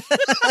did.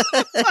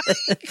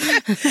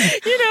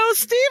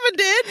 Stephen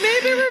did.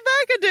 Maybe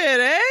Rebecca did,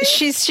 eh?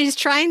 She's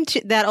trying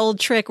that old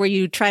trick where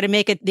you try to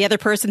make it the other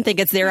person think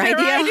it's their idea.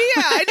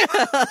 I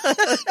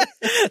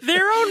know.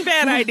 Their own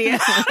bad idea.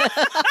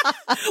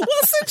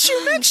 Well, since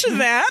you mentioned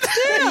that.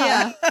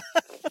 Yeah.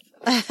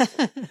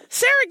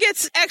 Sarah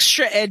gets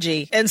extra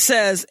edgy and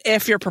says,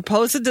 if you're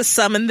proposing to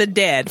summon the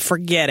dead,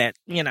 forget it,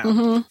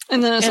 Mm-hmm.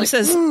 And then Em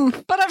says,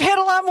 but I've had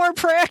a lot more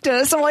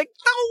practice. I'm like,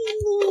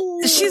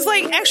 oh. She's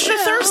like extra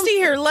thirsty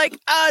here. Like,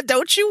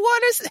 don't you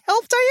want to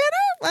help Diana?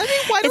 I mean,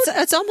 why don't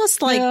it's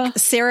almost like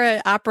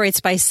Sarah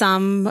operates by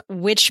some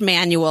witch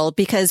manual,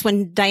 because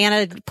when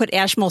Diana put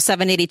Ashmole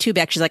 782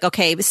 back, she's like,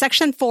 okay,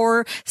 section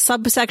 4,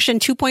 subsection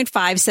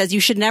 2.5 says you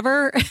should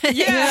never,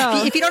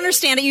 if you don't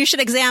understand it, you should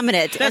examine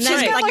it. That's and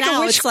then right. like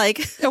now it's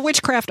like a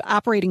witchcraft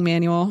operating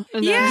manual.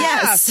 And then,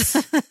 yes.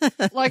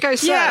 Like I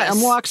said,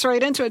 Em walks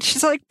right into it.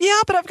 She's like, yeah,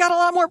 but I've got a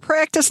lot more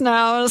practice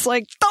now. And it's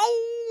like,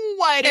 oh,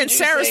 why did And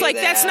Sarah's like,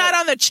 that's not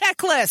on the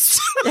checklist.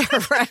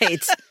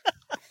 Right.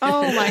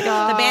 Oh my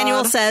God. The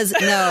manual says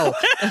no.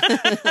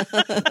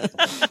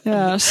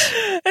 Yes.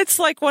 It's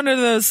like one of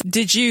those,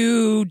 did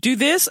you do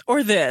this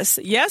or this?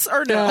 Yes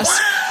or no?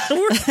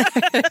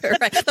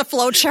 Right. The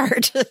flow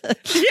chart.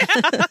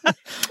 Yeah.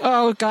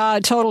 Oh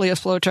God, totally a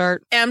flow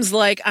chart. Em's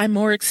like, I'm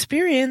more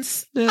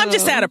experienced. I'm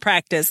just out of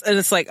practice. And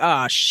it's like,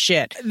 oh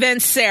shit. Then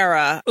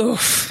Sarah,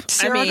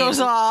 Sarah goes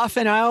off,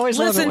 and I always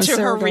listen love it when to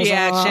Sarah her goes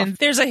reaction. off.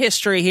 There's a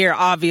history here,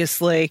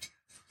 obviously.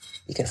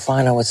 You can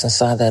find out what's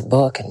inside that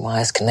book and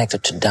why it's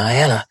connected to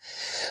Diana.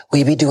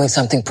 We'd be doing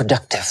something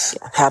productive.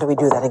 How do we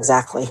do that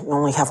exactly? We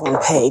only have one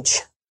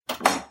page.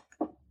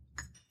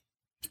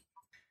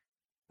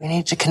 We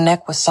need to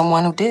connect with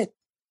someone who did.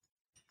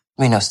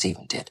 We know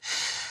Stephen did.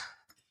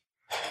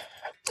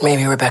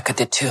 Maybe Rebecca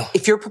did too.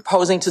 If you're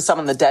proposing to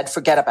summon the dead,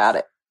 forget about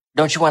it.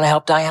 Don't you want to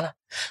help Diana?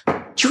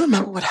 Do you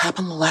remember what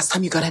happened the last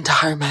time you got into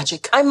higher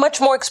magic? I'm much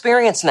more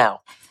experienced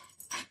now.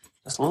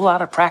 Just a little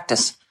out of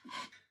practice.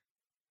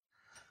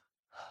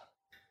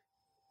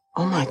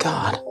 Oh my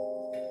God.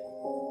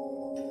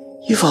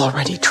 You've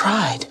already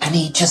tried. I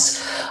need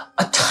just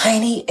a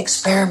tiny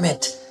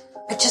experiment.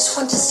 I just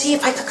want to see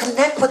if I could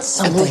connect with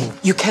something. Emily,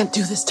 you can't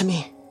do this to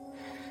me.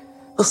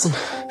 Listen,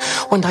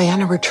 when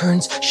Diana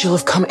returns, she'll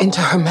have come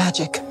into her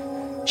magic.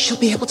 She'll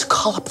be able to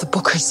call up the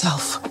book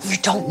herself. You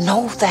don't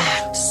know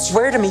that.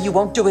 Swear to me you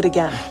won't do it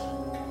again.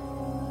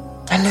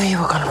 I knew you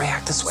were going to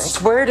react this way.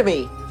 Swear to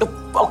me.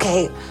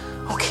 Okay.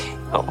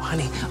 Oh,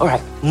 honey. All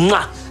right.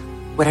 Mwah.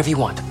 Whatever you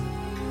want.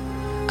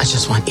 I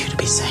just want you to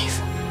be safe.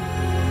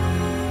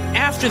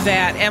 After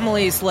that,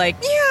 Emily's like,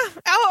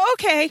 yeah, oh,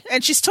 okay.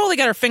 And she's totally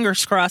got her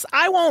fingers crossed.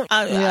 I won't,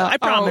 I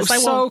promise, I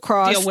won't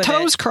deal with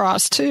toes it.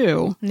 crossed,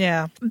 too.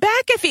 Yeah.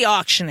 Back at the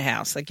auction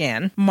house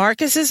again,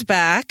 Marcus is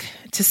back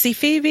to see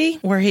Phoebe,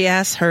 where he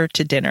asks her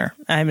to dinner.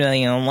 I'm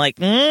like,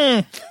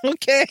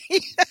 okay.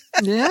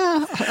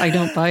 Yeah, I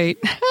don't bite.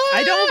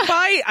 I don't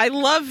bite. I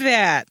love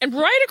that. And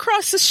right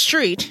across the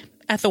street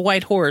at the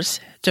White Horse,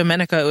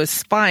 Domenico is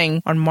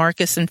spying on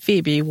Marcus and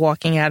Phoebe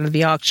walking out of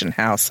the auction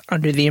house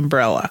under the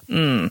umbrella.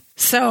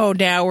 So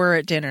now we're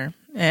at dinner.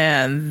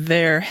 And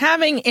they're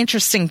having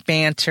interesting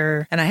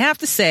banter. And I have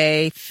to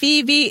say,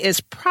 Phoebe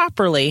is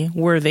properly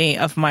worthy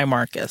of my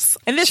Marcus.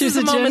 And this is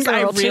the moment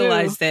I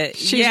realized it.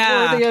 She's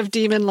worthy of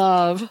demon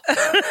love.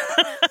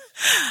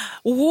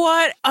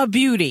 What a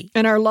beauty.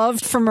 And our love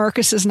for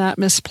Marcus is not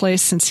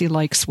misplaced since he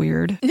likes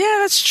weird. Yeah,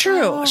 that's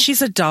true. Oh.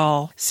 She's a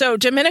doll. So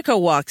Domenico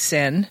walks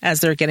in as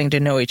they're getting to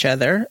know each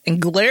other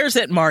and glares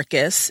at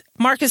Marcus.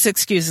 Marcus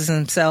excuses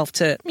himself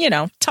to,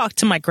 talk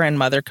to my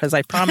grandmother because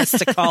I promised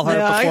to call her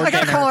before dinner. I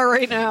gotta call her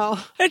right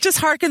now. It just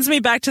harkens me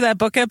back to that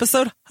book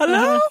episode.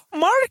 Hello,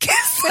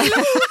 Marcus.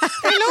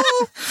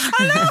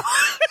 Hello.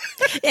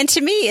 And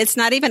to me, it's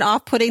not even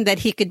off-putting that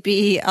he could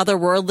be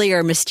otherworldly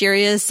or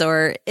mysterious,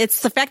 or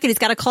it's the fact that he's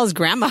got to call his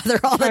grandmother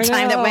all the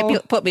time that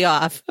might put me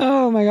off.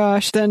 Oh my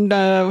gosh! Then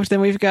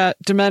we've got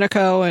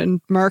Domenico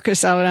and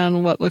Marcus out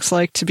on what looks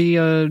like to be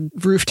a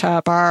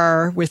rooftop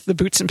bar with the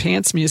Boots and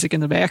Pants music in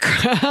the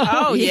background.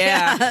 Oh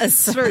yeah,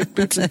 yes. It's very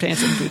Boots and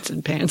Pants and Boots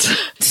and Pants.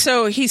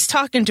 So he's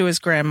talking to his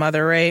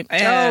grandmother, right?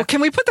 Oh,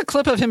 can we put the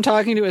clip of him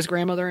talking to his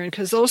grandmother in?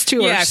 Because those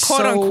two are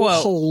quote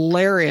unquote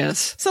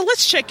hilarious. So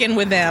let's check in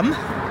with them.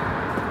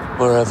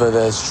 Wherever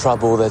there's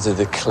trouble, there's a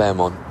de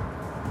Clermont.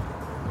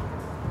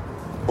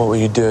 What were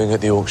you doing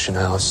at the auction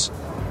house?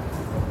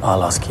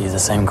 I'll ask you the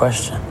same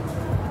question.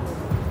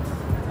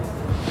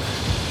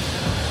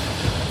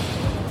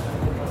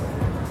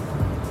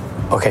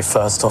 Okay,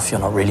 first off, you're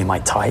not really my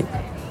type.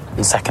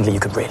 And secondly, you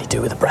could really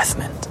do with a breath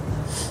mint.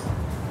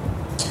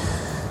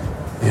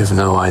 You have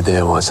no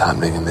idea what's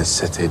happening in this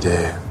city, do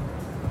you?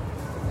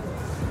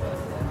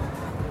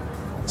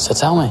 So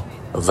tell me.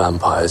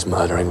 Vampires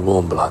murdering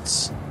warm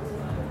bloods.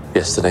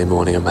 Yesterday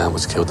morning, a man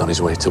was killed on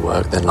his way to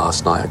work. Then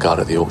last night, a guard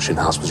at the auction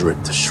house was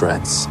ripped to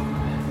shreds.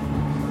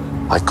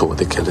 I caught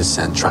the killer's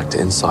scent, tracked it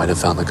inside, and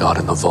found the guard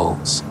in the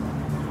vaults.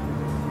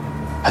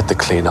 Had to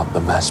clean up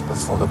the mess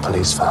before the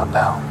police found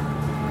out.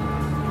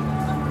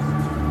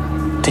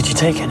 Did you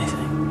take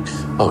anything?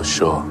 Oh,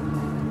 sure.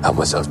 Helped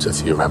myself to a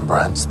few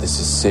Rembrandts. This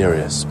is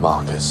serious,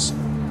 Marcus.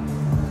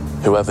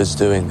 Whoever's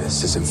doing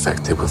this is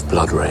infected with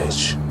blood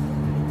rage.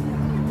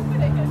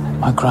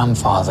 My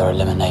grandfather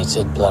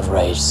eliminated blood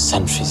rage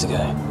centuries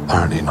ago.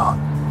 Apparently not.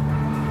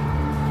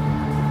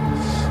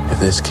 If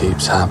this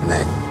keeps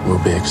happening,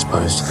 we'll be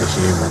exposed to the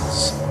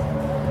humans.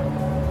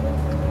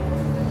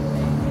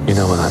 You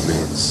know what that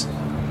means.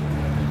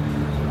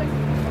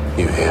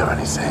 You hear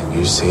anything,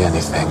 you see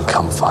anything,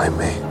 come find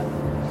me.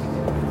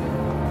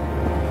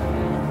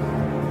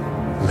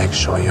 Make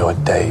sure your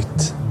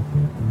date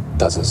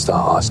doesn't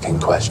start asking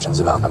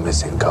questions about the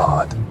missing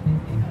card.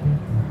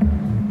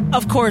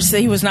 Of course,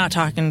 he was not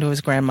talking to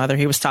his grandmother.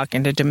 He was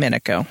talking to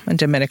Domenico. And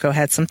Domenico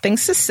had some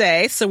things to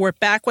say. So we're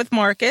back with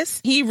Marcus.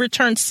 He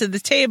returns to the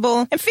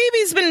table. And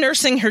Phoebe's been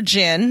nursing her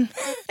gin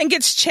and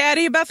gets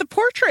chatty about the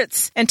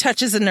portraits and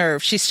touches a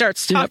nerve. She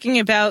starts talking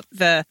about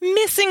the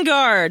missing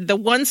guard, the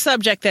one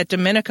subject that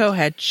Domenico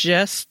had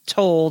just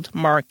told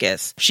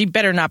Marcus. She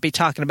better not be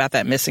talking about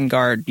that missing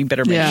guard. You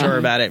better make sure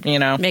about it,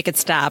 Make it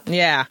stop.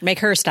 Yeah. Make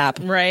her stop.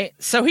 Right.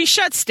 So he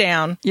shuts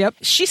down. Yep.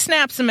 She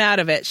snaps him out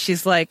of it.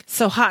 She's like,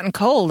 so hot and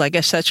cold. I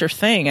guess that's your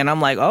thing. And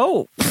I'm like,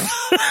 oh.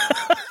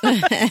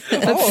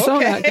 That's so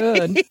not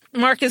good.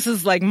 Marcus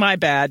is like, my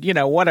bad.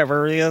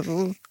 Whatever.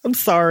 I'm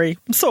sorry.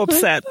 I'm so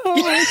upset.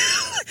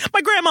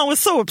 My grandma was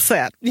so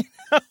upset.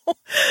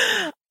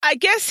 I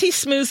guess he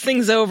smooths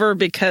things over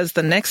because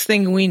the next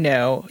thing we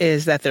know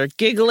is that they're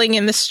giggling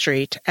in the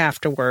street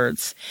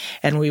afterwards.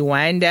 And we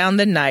wind down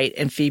the night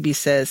and Phoebe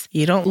says,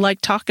 you don't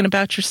like talking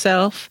about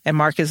yourself? And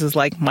Marcus is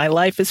like, my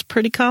life is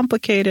pretty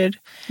complicated.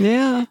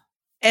 Yeah.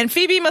 And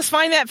Phoebe must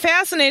find that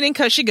fascinating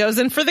because she goes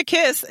in for the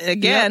kiss.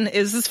 Again,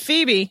 Is this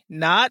Phoebe,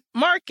 not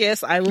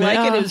Marcus. I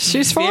like it.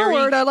 She's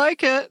forward. I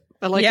like it.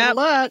 I like it a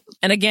lot.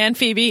 And again,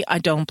 Phoebe, I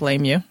don't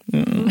blame you.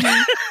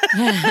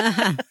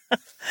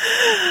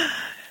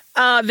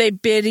 They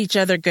bid each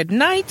other good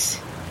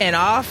night. And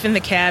off in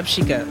the cab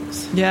she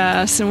goes.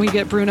 Yes, and we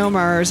get Bruno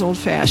Mars, Old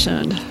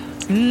Fashioned.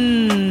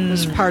 It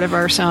was part of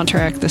our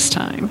soundtrack this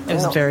time. It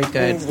was very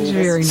good. It was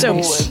very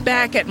nice. So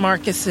back at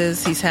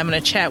Marcus's, he's having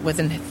a chat with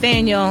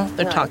Nathaniel.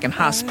 They're talking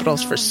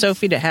hospitals for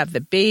Sophie to have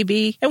the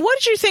baby. And what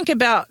did you think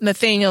about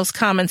Nathaniel's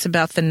comments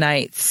about the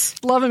Knights?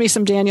 Loving me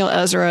some Daniel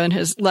Ezra and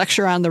his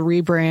lecture on the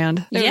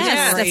rebrand.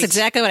 Yes, great. that's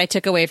exactly what I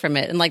took away from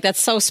it. And like,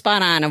 that's so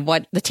spot on of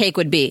what the take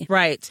would be.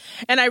 Right.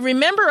 And I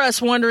remember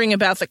us wondering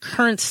about the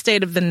current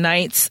state of the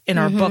Knights in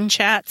our book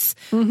chats.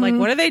 Like,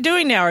 what are they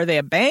doing now? Are they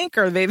a bank?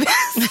 Are they this?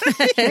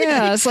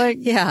 Yeah, it's like,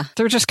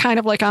 they're just kind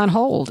of like on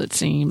hold, it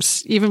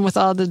seems, even with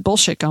all the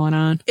bullshit going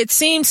on. It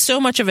seems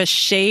so much of a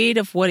shade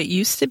of what it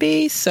used to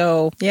be.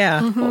 So,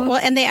 yeah. Well,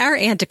 and they are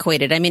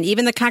antiquated. I mean,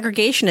 even the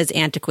congregation is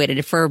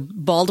antiquated for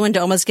Baldwin to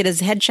almost get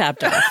his head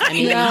chopped off. I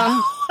mean, Yeah.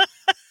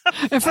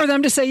 And for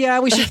them to say, yeah,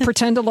 we should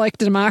pretend to like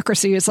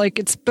democracy, it's like,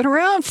 it's been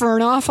around for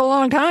an awful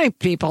long time,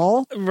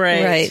 people.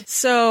 Right.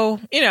 So,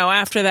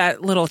 after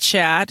that little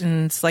chat,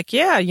 and it's like,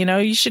 yeah,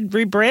 you should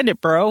rebrand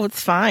it, bro.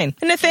 It's fine.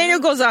 And Nathaniel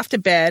goes off to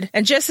bed.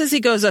 And just as he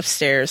goes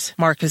upstairs,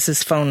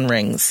 Marcus's phone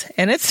rings.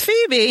 And it's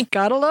Phoebe.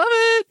 Gotta love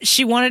it.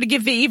 She wanted to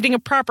give the evening a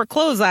proper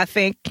close, I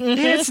think.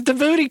 It's the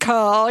booty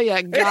call.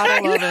 Yeah,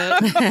 gotta love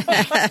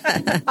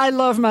it. I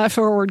love my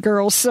forward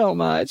girls so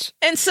much.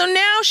 And so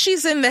now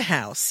she's in the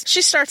house.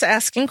 She starts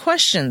asking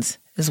questions.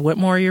 Is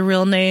Whitmore your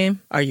real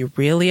name? Are you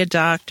really a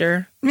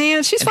doctor?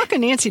 Man, she's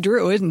fucking Nancy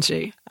Drew, isn't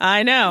she?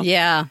 I know.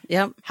 Yeah.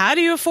 Yep. How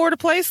do you afford a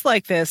place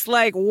like this?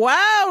 Like,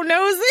 wow,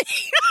 nosy.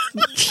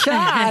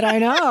 God, I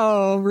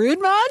know.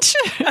 Rude much?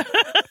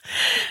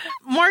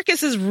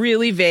 Marcus is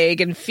really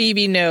vague, and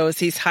Phoebe knows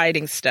he's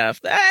hiding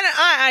stuff. And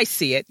I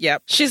see it.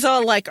 Yep. She's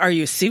all like, are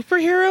you a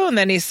superhero? And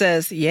then he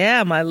says,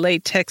 yeah, my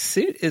latex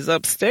suit is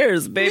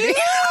upstairs, baby.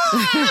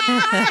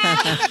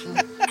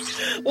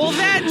 Well,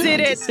 that did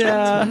it.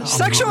 Yeah.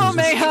 Sexual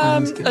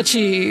mayhem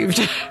achieved.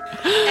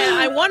 And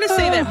I want to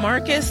say that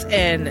Marcus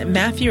and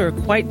Matthew are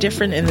quite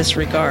different in this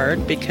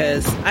regard,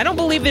 because I don't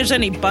believe there's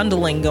any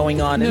bundling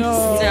going on.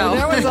 No,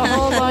 there was a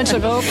whole bunch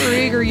of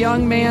overeager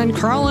young man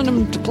crawling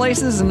them to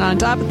places and on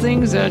top of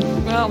things that,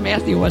 well,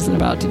 Matthew wasn't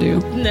about to do.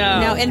 No,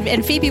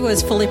 and Phoebe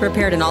was fully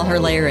prepared in all her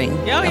layering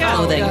of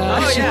clothing.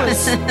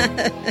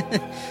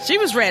 She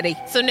was ready.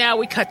 So now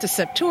we cut to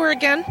Septour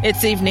again.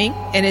 It's evening,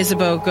 and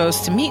Isabeau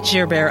goes to meet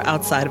Gerbert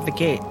outside of the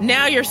gate.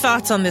 Now your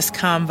thoughts on this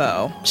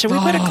convo. Should we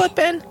put a clip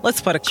in?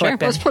 Let's put a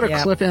clip in. Let's put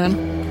a clip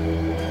in.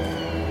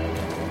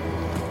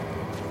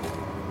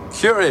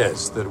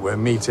 Curious that we're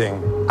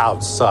meeting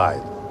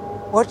outside.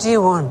 What do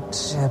you want,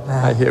 Gerbert?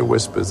 I hear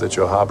whispers that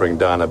you're harboring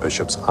Diana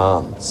Bishop's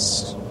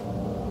aunts.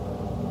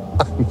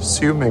 I'm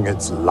assuming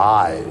it's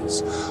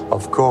lies,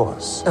 of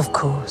course. Of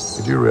course.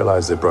 Did you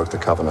realize they broke the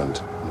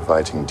covenant,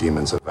 inviting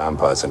demons and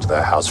vampires into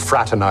their house,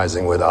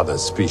 fraternizing with other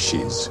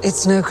species?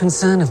 It's no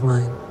concern of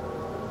mine.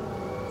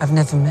 I've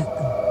never met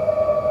them.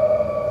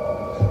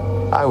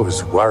 I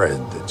was worried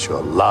that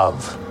your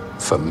love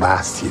for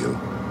Matthew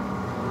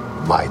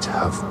might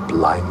have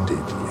blinded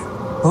you.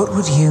 What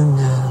would you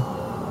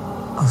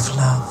know of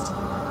love?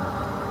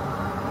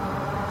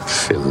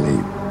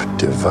 Philippe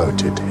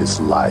devoted his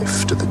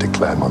life to the de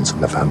Clermonts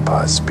and the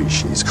vampire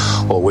species,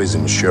 always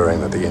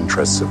ensuring that the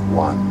interests of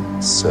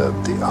one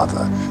served the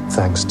other.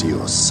 Thanks to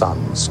your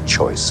son's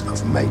choice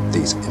of mate,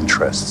 these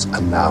interests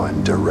are now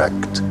in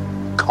direct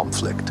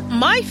conflict.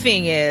 My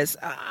thing is,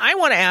 I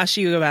want to ask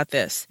you about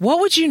this.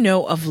 What would you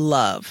know of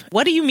love?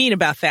 What do you mean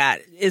about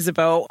that,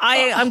 Isabeau?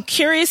 I'm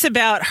curious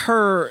about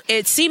her.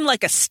 It seemed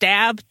like a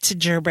stab to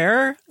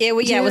Gerbert. It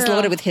was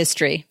loaded with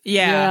history.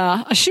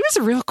 Yeah. She was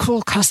a real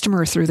cool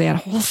customer through that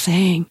whole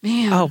thing.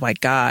 Man. Oh, my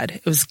God.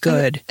 It was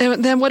good.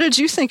 And then what did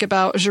you think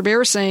about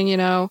Gerbert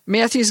saying,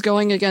 Matthew's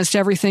going against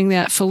everything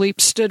that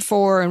Philippe stood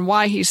for and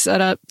why he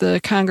set up the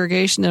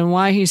congregation and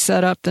why he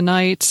set up the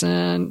Knights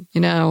and,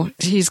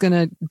 he's going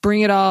to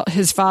bring it all,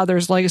 his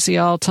father's legacy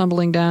all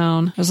tumbling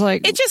down. I was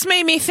like... It just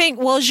made me think,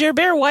 well,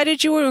 Gerbert, why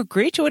did you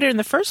agree to it in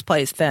the first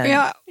place then?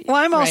 Yeah. Well,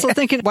 I'm also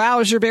thinking,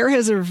 wow, Gerbert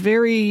has a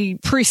very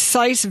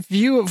precise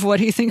view of what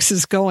he thinks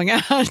is going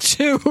on,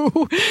 too.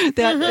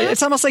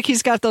 It's almost like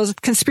he's got those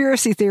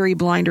conspiracy theory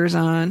blinders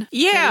on.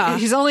 Yeah.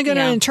 He's only going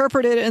to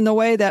interpret it in the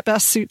way that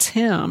best suits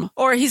him.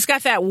 Or he's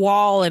got that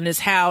wall in his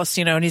house,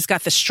 and he's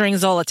got the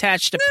strings all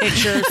attached to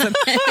pictures.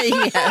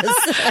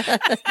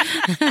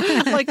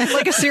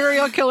 like a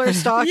serial killer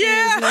stalking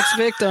his next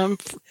victim.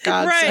 For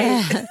God's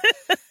sake.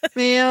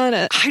 Man,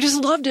 I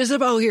just loved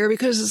Isabeau here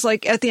because it's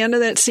like at the end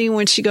of that scene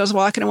when she goes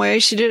walking away,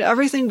 she did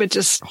everything but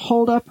just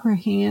hold up her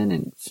hand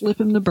and flip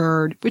him the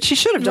bird, which she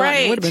should have done.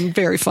 It would have been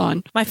very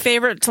fun. My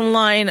favorite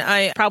line,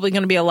 probably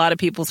going to be a lot of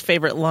people's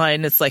favorite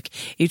line. It's like,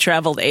 you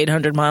traveled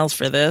 800 miles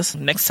for this.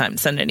 Next time,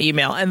 send an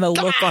email. And the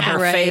look on her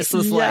face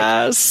was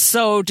like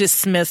so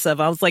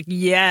dismissive. I was like,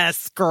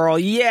 yes, girl,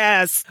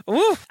 yes.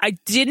 Ooh, I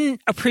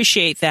didn't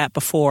appreciate that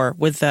before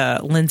with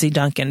Lindsay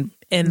Duncan.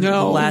 in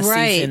the last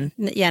right. season.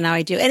 Yeah, now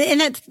I do.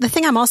 And that's the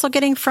thing I'm also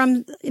getting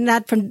from,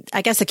 not from,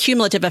 I guess, a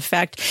cumulative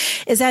effect,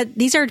 is that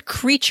these are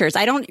creatures.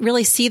 I don't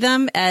really see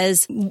them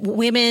as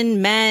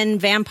women, men,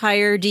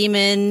 vampire,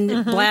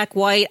 demon, black,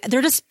 white.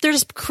 They're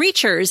just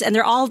creatures, and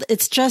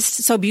it's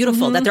just so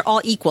beautiful that they're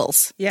all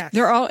equals. Yeah.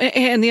 They're all,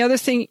 and the other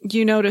thing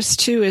you notice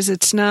too is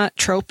it's not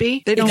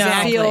tropey. They don't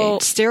feel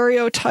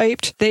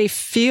stereotyped. They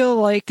feel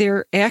like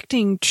they're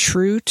acting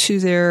true to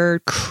their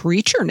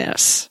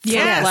creatureness,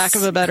 for lack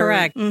of a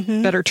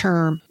better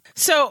term.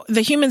 So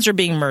the humans are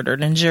being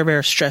murdered, and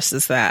Gerbert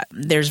stresses that.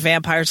 There's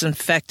vampires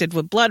infected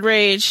with blood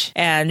rage,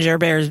 and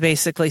Gerbert is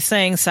basically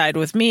saying, side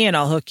with me and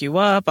I'll hook you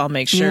up. I'll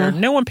make sure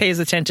no one pays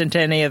attention to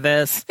any of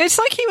this. It's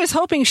like he was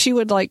hoping she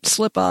would like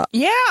slip up.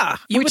 Yeah.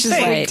 Which is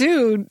like,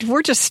 dude,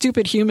 we're just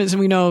stupid humans and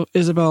we know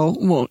Isabeau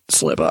won't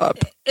slip up.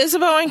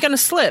 Isabeau ain't gonna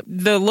slip.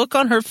 The look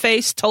on her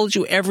face told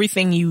you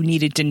everything you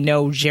needed to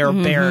know,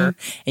 Gerbert,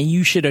 and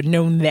you should have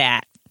known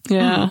that.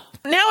 Yeah.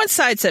 Now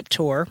inside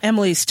Septor,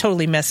 Emily's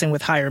totally messing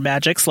with higher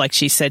magics like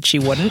she said she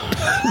wouldn't.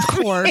 Of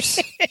course.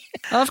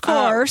 Of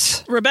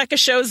course. Rebecca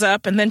shows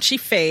up and then she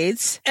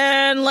fades.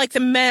 And like the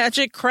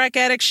magic crack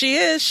addict she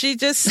is, she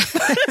just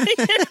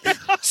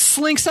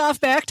slinks off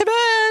back to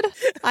bed.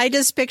 I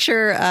just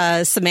picture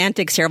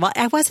semantics here. Well,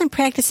 I wasn't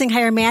practicing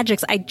higher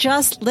magics. I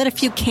just lit a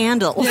few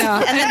candles.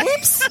 Yeah. And then,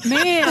 oops.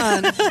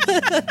 Man.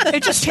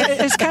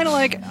 It's kind of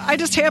like, I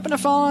just happened to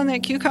fall on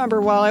that cucumber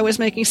while I was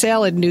making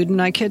salad nude in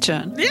my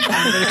kitchen. Yeah.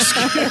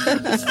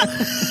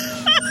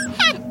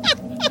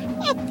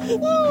 Oh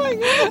my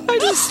God. I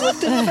just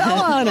slipped and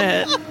fell on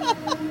it.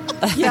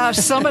 Yeah,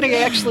 somebody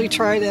actually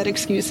tried that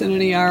excuse in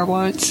an ER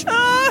once.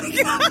 Oh,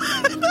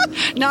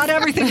 God. Not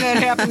everything that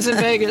happens in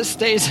Vegas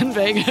stays in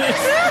Vegas.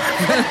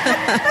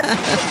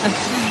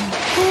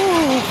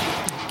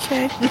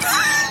 Okay.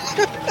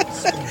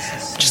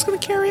 I'm just going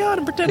to carry on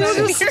and pretend I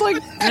didn't just like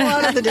go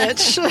out of the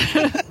ditch.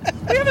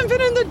 We haven't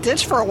been in the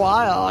ditch for a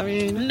while. I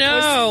mean,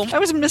 no. I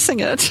was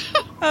missing it.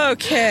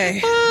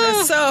 Okay.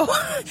 So,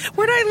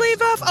 where'd I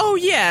leave off? Oh,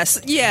 yes,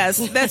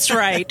 that's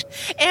right.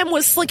 Em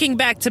was slinking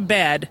back to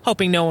bed,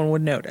 hoping no one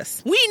would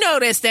notice. We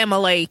noticed,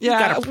 Emily. You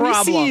got a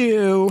problem. We see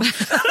you.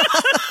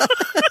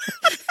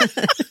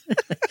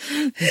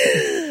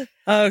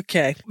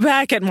 Okay.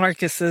 Back at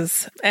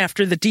Marcus's,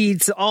 after the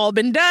deed's all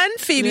been done,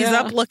 Phoebe's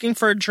up looking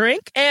for a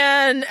drink,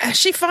 and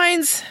she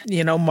finds,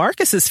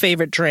 Marcus's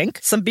favorite drink,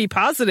 some Be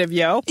Positive,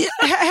 yo.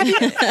 Have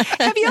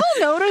you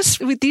all noticed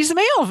with these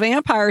male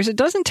vampires, it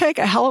doesn't take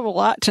a hell of a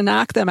lot to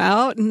knock them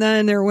out, and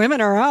then their women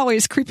are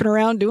always creeping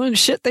around doing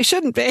shit they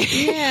shouldn't be.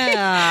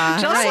 Yeah.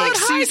 Just like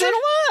season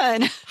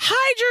 1.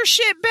 Hide your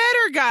shit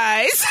better,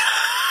 guys.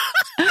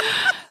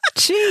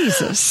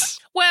 Jesus.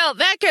 Well,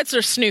 that gets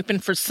her snooping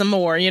for some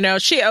more.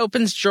 She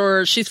opens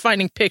drawers. She's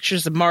finding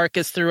pictures of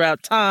Marcus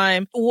throughout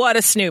time. What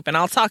a snoop. And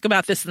I'll talk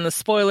about this in the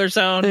spoiler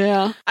zone.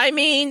 Yeah. I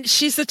mean,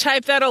 she's the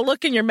type that'll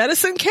look in your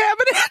medicine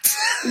cabinet.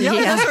 Yeah,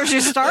 that's where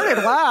she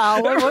started.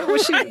 Wow. What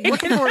was she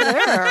looking for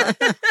there?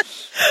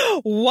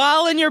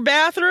 While in your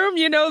bathroom,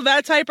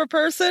 that type of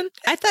person.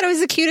 I thought it was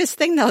the cutest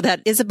thing, though,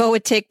 that Isabeau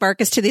would take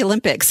Marcus to the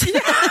Olympics.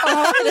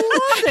 Oh,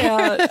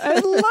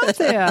 I love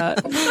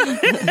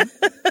that.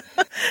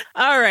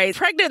 All right.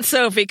 Pregnant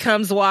Sophie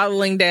comes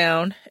waddling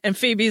down, and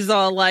Phoebe's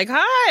all like,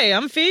 hi,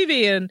 I'm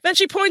Phoebe. And then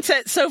she points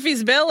at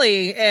Sophie's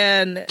belly,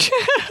 and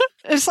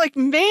it's like,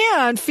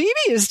 man, Phoebe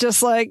is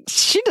just like,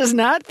 she does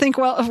not think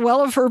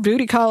well of her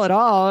booty call at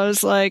all.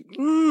 It's like,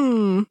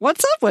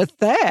 what's up with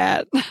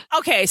that?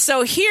 Okay,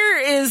 so here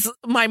is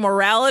my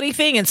morality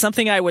thing and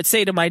something I would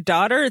say to my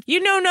daughter. You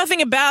know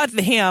nothing about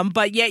him,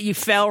 but yet you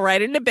fell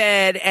right into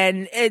bed,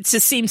 and it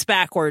just seems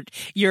backward.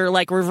 You're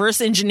like reverse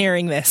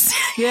engineering this.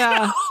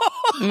 Yeah.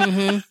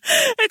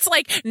 It's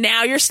like,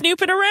 now you're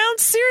snooping around?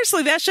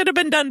 Seriously, that should have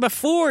been done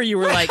before. You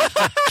were like, get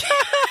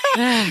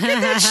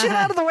that shit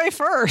out of the way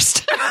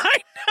first. I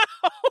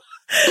know.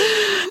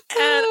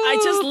 And I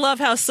just love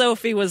how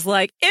Sophie was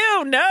like,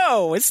 ew,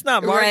 no, it's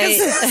not Marcus.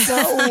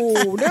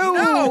 Right.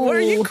 No. What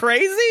are you,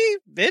 crazy?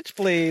 Bitch,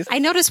 please. I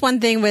noticed one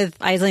thing with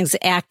Isling's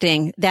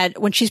acting, that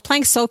when she's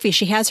playing Sophie,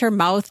 she has her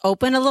mouth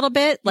open a little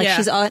bit. Like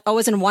she's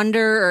always in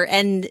wonder.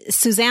 And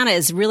Susanna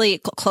is really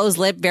closed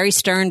lip, very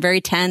stern, very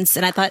tense.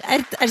 And I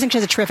think she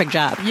does a terrific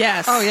job.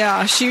 Yes. Oh,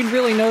 yeah. She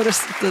really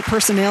noticed the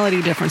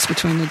personality difference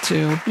between the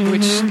two,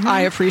 which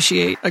I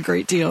appreciate a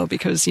great deal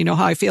because you know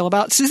how I feel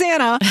about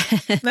Susanna.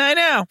 I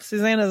know.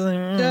 Susanna's...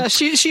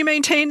 She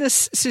maintained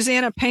this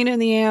Susanna pain in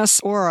the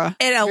ass aura.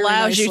 It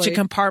allows you to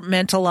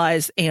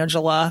compartmentalize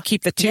Angela.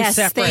 Keep the two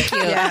separate. Thank you.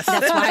 Yes.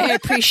 That's why I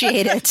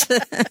appreciate it.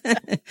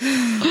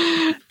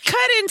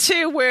 Cut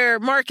into where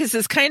Marcus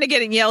is kind of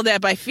getting yelled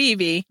at by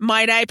Phoebe,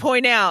 might I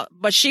point out,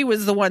 but she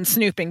was the one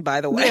snooping, by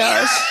the way.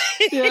 Yes.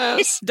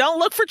 Yes. Don't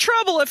look for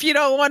trouble if you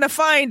don't want to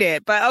find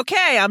it. But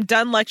okay, I'm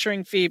done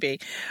lecturing Phoebe.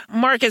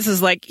 Marcus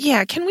is like,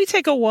 yeah, can we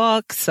take a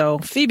walk? So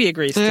Phoebe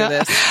agrees to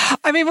this.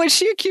 I mean, when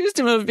she accused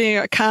him of being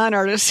a con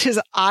artist, his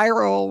eye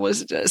roll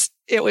was just,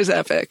 it was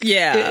epic.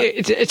 Yeah.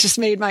 It just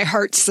made my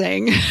heart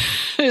sing.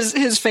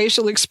 His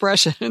facial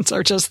expressions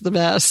are just the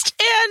best.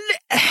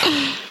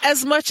 And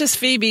as much as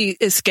Phoebe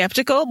is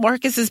skeptical,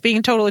 Marcus is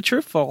being totally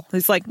truthful.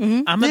 He's like,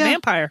 I'm a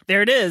vampire.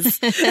 There it is.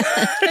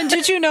 And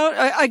did you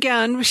know,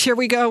 again, here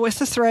we go with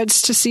the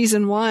threads to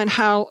season 1,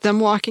 how them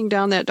walking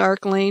down that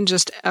dark lane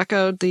just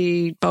echoed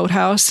the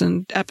boathouse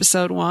in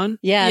episode 1?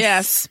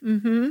 Yes.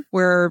 Mm-hmm.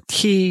 Where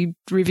he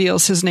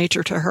reveals his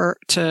nature to her,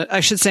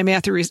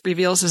 Matthew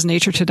reveals his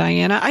nature to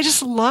Diana. I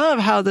just love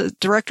how the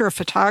director of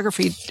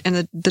photography and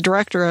the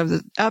director of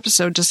the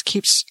episode just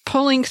keeps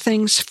pulling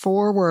things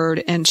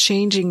forward and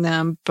changing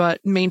them,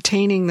 but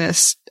maintaining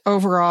this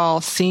overall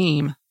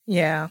theme.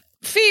 Yeah.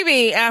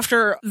 Phoebe,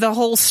 after the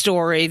whole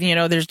story,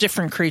 there's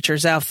different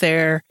creatures out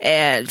there,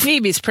 and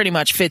Phoebe's pretty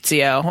much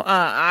Fitzio.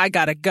 I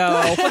gotta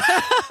go.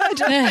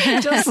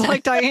 just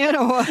like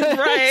Diana was.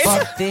 Right.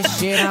 Fuck this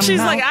shit. She's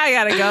like, I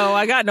gotta go.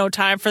 I got no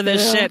time for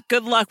this shit.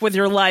 Good luck with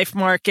your life,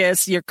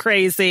 Marcus. You're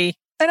crazy.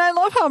 And I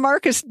love how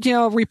Marcus,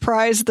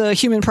 reprised the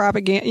human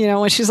propaganda,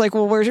 when she's like,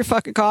 well, where's your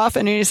fucking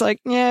coffin? And he's like,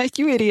 yeah,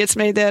 you idiots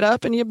made that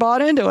up and you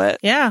bought into it.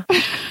 Yeah.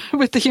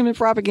 With the human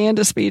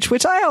propaganda speech,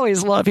 which I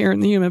always love hearing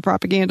the human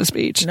propaganda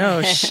speech.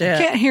 No shit.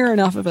 Can't hear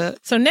enough of it.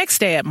 So next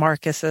day at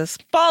Marcus's,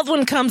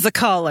 Baldwin comes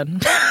a-calling.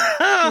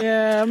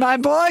 Yeah, my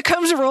boy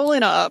comes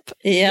rolling up.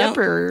 Yeah.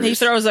 He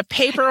throws a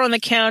paper on the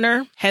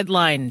counter.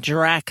 Headline,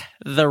 Drac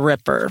the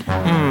Ripper.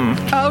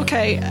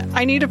 Okay,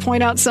 I need to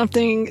point out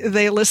something.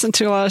 They listened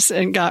to us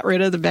and got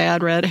rid of the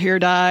bad red hair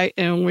dye,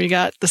 and we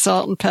got the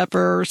salt and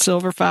pepper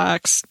Silver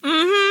Fox.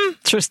 Mm-hmm.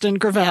 Tristan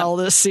Gravel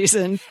this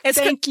season.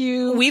 Thank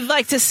you. We'd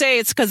like to say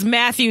it's because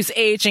Matthew's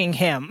aging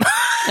him.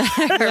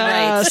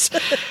 Yes.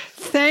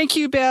 Thank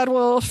you, Bad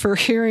Wolf, for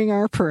hearing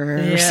our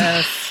prayers.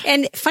 Yes.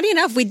 And funny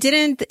enough, we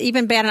didn't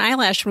even bat an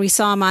eyelash when we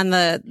saw him on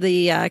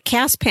the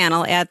cast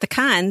panel at the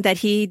con that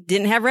he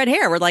didn't have red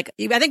hair. We're like,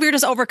 I think we were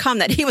just overcome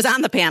that he was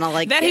on the panel.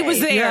 Like that he was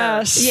there.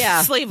 Yes.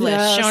 Yeah.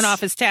 Sleeveless, showing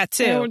off his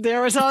tattoo.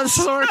 There was all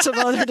sorts of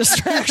other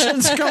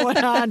distractions going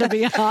on, to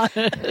be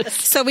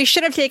honest. So we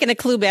should have taken a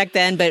clue back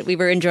then, but we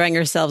were enjoying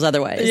ourselves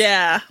otherwise.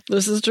 Yeah.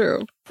 This is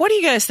true. What do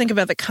you guys think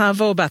about the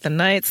convo about the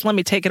Knights? Let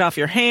me take it off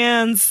your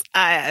hands.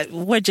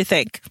 What'd you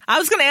think? I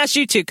was going to ask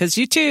you two because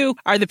you two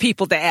are the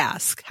people to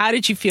ask. How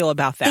did you feel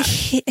about that?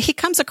 He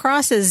comes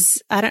across as,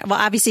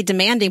 obviously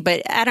demanding,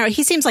 but I don't know.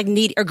 He seems like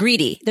needy or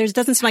greedy. There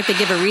doesn't seem like they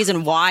give a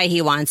reason why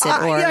he wants it.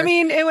 I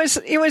mean, it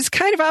was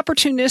kind of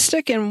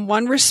opportunistic in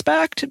one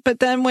respect, but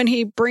then when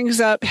he brings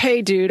up,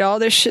 hey, dude, all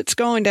this shit's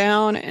going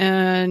down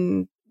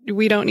and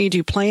we don't need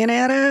you playing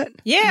at it.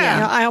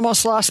 Yeah. I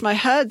almost lost my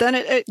head. Then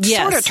it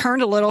sort of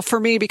turned a little for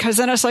me because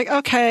then I was like,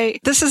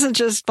 okay, this isn't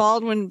just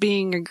Baldwin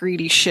being a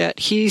greedy shit.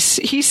 He's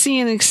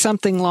seeing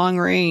something long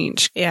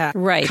range. Yeah.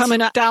 Right.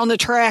 Coming up down the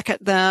track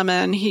at them,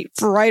 and he,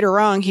 right or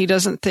wrong, he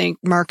doesn't think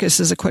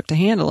Marcus is equipped to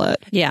handle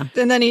it. Yeah.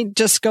 And then he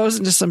just goes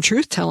into some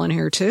truth telling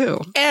here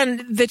too.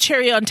 And the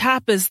cherry on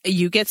top is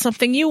you get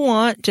something you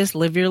want, just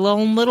live your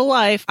own little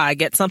life. I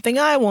get something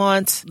I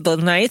want, the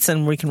Knights,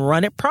 and we can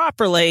run it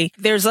properly.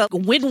 There's a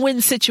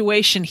win-win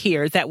situation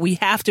here that we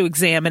have to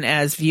examine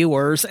as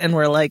viewers, and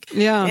we're like,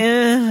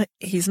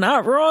 he's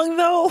not wrong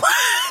though.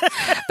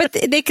 But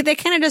they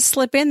kind of just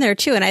slip in there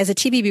too. And as a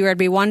TV viewer, I'd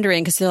be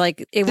wondering because they're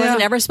like, it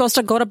wasn't ever supposed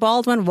to go to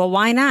Baldwin. Well,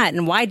 why not?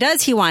 And why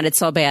does he want it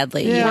so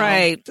badly? Yeah.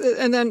 Right.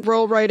 And then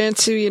roll right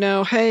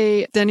into,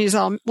 hey, then he's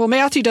all, well,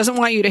 Matthew doesn't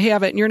want you to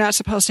have it and you're not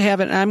supposed to have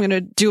it. And I'm going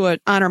to do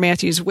it, honor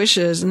Matthew's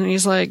wishes. And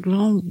he's like,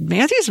 well,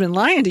 Matthew's been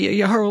lying to you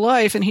your whole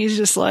life. And he's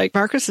just like,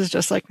 Marcus is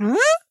just like, huh?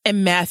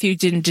 And Matthew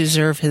didn't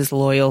deserve his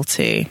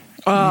loyalty.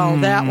 Oh,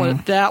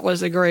 that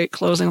was a great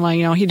closing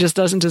line. He just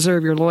doesn't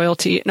deserve your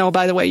loyalty. No,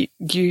 by the way,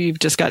 you've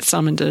just got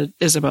summoned to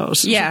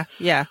Isabeau's. Yeah.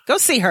 Go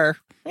see her.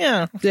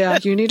 Yeah. Yeah,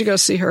 you need to go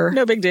see her.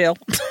 No big deal.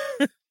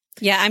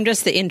 Yeah, I'm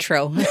just the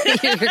intro.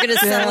 You're going to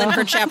settle in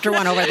for chapter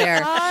 1 over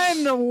there.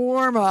 I'm the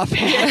warm-up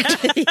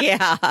act.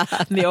 Yeah.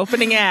 The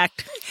opening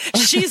act.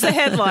 She's the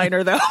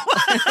headliner, though.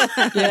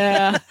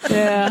 Yeah.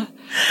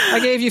 I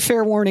gave you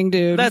fair warning,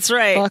 dude. That's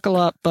right. Buckle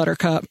up,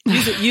 Buttercup.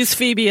 Use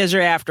Phoebe as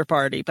your after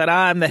party, but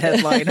I'm the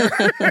headliner.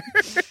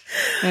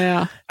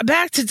 Yeah.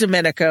 Back to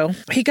Domenico.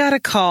 He got a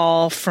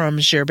call from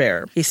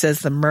Gerbert. He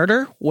says the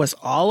murder was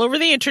all over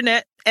the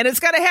internet, and it's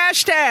got a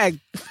hashtag.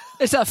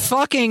 It's a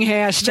fucking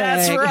hashtag.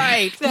 That's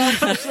right.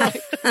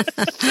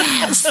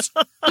 Yes.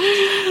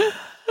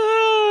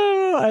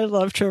 Oh, I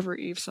love Trevor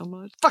Eve so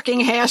much. Fucking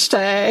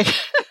hashtag.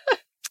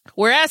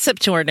 We're at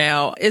Septor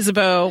now.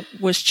 Isabeau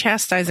was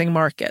chastising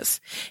Marcus.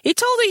 He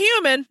told a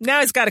human,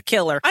 now he's got to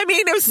kill her. I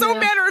mean, it was so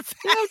matter of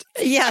fact.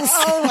 Yes.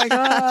 Oh my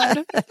God.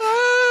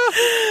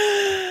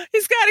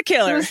 He's got to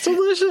kill her. It's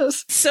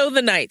delicious. So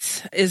the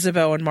Knights,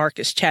 Isabeau and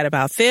Marcus chat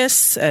about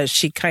this.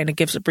 She kind of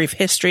gives a brief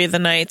history of the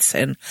Knights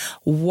and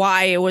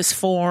why it was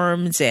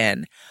formed.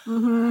 And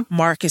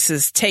Marcus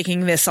is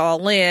taking this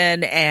all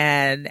in.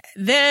 And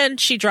then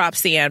she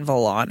drops the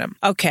anvil on him.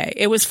 Okay.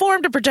 It was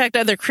formed to protect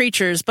other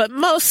creatures, but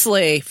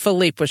mostly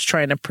Philippe was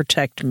trying to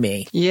protect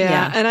me.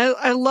 Yeah. And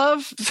I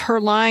love her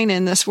line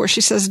in this where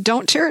she says,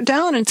 don't tear it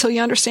down until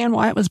you understand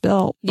why it was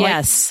built.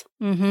 Yes.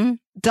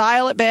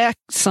 Dial it back,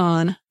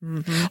 son.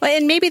 Well,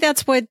 and maybe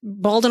that's what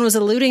Baldwin was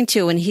alluding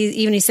to. And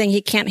he's saying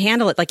he can't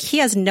handle it. Like he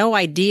has no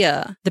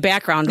idea the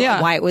background,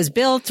 why it was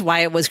built, why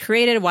it was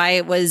created,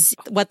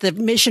 what the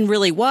mission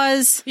really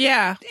was.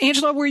 Yeah.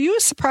 Angela, were you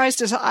as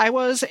surprised as I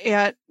was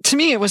to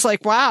me, it was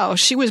like, wow,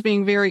 she was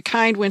being very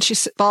kind when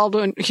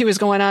he was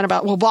going on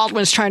about, well,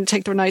 Baldwin's trying to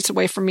take the Knights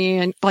away from me.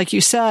 And like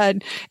you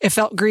said, it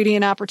felt greedy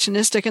and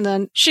opportunistic. And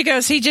then she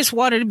goes, he just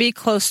wanted to be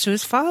close to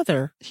his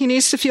father. He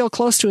needs to feel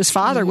close to his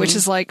father, which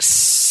is like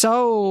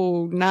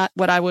so not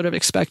what I would have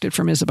expected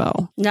from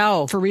Isabeau.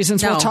 No. For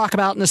reasons we'll talk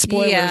about in the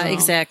spoilers. Yeah,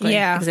 exactly.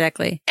 Yeah.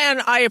 Exactly.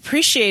 And I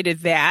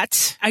appreciated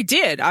that. I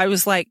did. I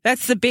was like,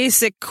 that's the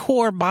basic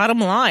core bottom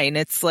line.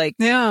 It's like,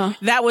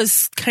 that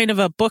was kind of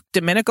a book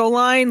Domenico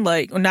line,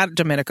 like, not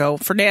Domenico,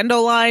 Fernando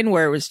line,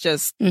 where it was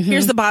just,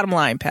 here's the bottom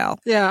line, pal.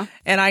 Yeah.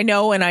 And I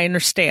know and I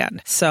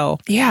understand. So,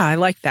 yeah, I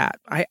like that.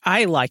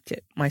 I liked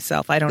it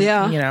myself. I don't,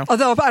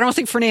 Although I don't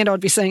think Fernando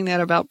would be saying that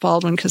about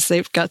Baldwin because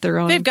they've got their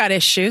own. They've got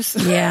issues.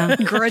 Yeah.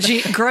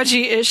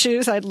 grudgy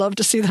issues. I'd love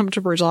to see them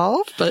to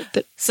resolve,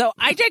 but. So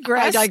I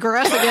digress.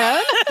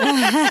 Again.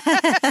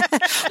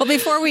 Well,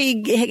 before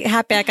we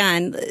hop back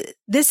on,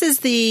 this is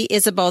the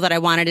Isabeau that I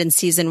wanted in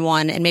season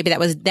 1. And maybe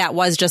that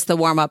was just the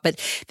warm up, but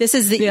this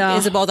is the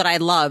Isabeau that I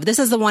love. This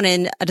is the one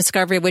in A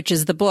Discovery, which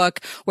is the book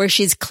where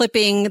she's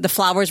clipping the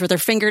flowers with her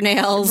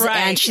fingernails. Right.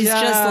 And she's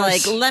just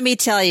like, let me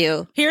tell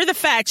you. Here are the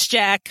facts,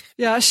 Jack.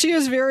 Yeah. She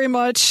is very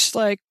much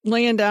like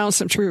laying down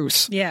some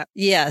truths. Yeah.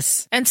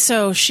 Yes. And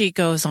so she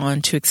goes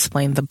on to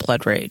explain the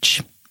blood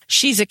rage.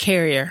 She's a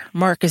carrier.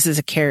 Marcus is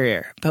a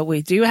carrier, but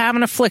we do have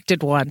an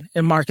afflicted one.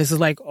 And Marcus is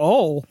like,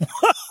 oh,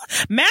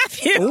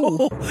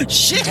 Matthew,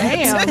 shit.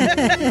 Damn.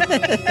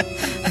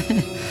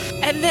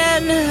 And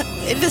then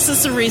this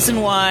is the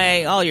reason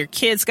why all your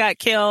kids got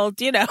killed,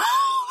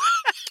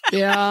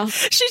 Yeah.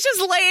 She's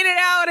just laying it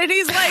out. And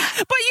he's like,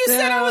 but you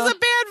said I was a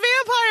bad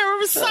vampire.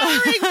 I'm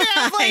sorry,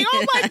 family.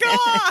 Oh my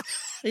God.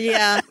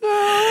 Yeah.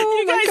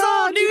 You guys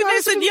all knew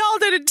this and y'all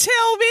didn't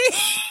tell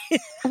me.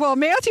 Well,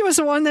 Matthew was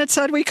the one that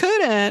said we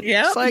couldn't.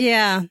 Yeah. Like,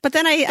 yeah. But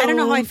then I don't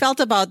know how I felt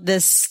about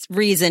this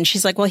reason.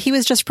 She's like, well, he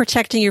was just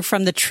protecting you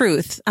from the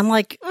truth. I'm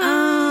like,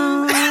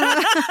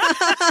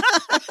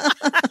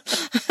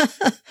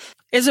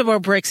 Isabeau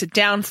breaks it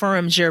down for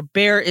him.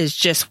 Gerbert is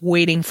just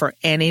waiting for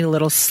any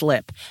little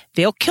slip.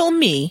 They'll kill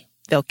me.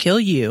 They'll kill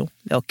you.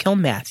 They'll kill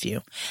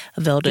Matthew.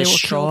 They'll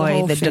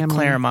destroy the de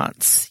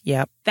Claremonts.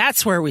 Yep.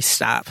 That's where we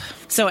stop.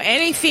 So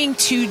anything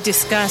to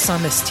discuss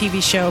on this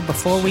TV show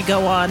before we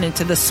go on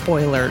into the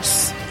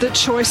spoilers? The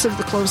choice of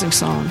the closing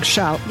song,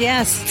 Shout.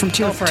 yes. From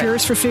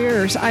Tears for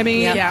Fears. I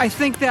mean, I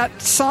think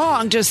that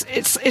song just,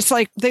 it's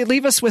like they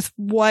leave us with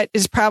what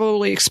is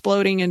probably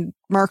exploding in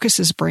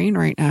Marcus's brain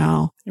right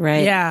now.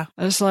 Right. Yeah.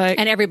 It's like,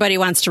 And everybody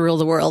wants to rule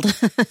the world.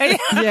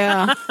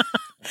 yeah.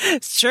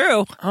 It's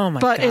true. Oh my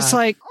God. But it's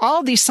like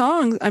all these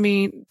songs, I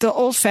mean, The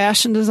Old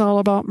Fashioned is all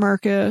about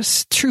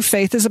Marcus. True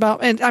Faith is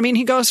about, and I mean,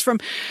 he goes from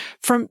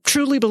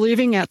truly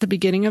believing at the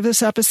beginning of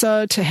this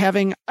episode to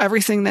having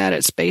everything that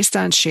it's based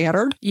on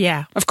shattered.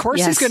 Yeah. Of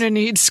course he's going to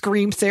need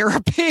scream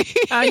therapy.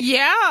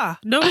 Yeah.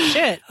 No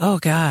shit. Oh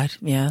God.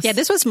 Yes. Yeah,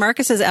 this was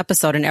Marcus's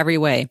episode in every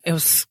way. It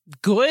was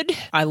good.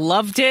 I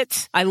loved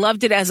it. I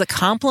loved it as a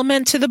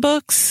compliment to the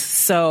books.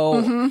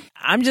 So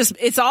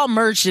it's all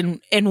merged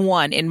in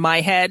one in my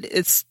head.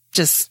 It's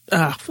just,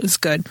 it's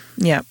good.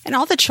 Yeah. And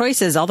all the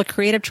choices, all the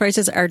creative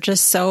choices are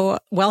just so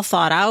well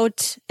thought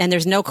out. And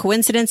there's no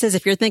coincidences.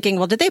 If you're thinking,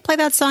 well, did they play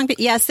that song? But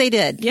yes, they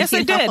did. Yes,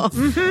 they did.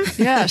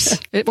 Yes.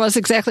 It was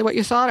exactly what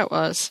you thought it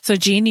was. So,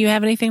 Jean, do you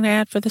have anything to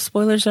add for the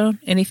spoiler zone?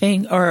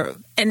 Anything?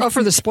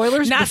 For the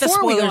spoilers? Not the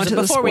spoilers.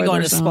 Before we go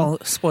into the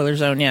spoiler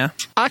zone, yeah.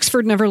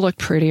 Oxford never looked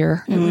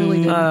prettier. It really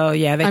didn't. Oh,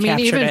 yeah. They captured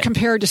even it.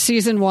 compared to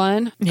season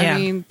 1, yeah. I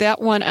mean,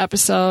 that one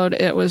episode,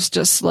 it was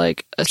just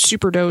like a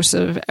super dose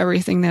of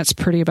everything that's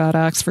pretty about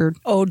Oxford.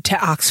 Ode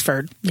to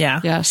Oxford.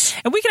 Yeah. Yes.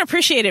 And we can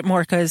appreciate it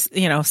more because,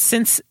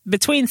 since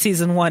between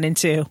season 1 and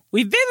 2,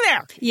 we've been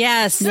there.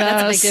 Yes.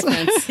 That's a big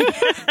difference.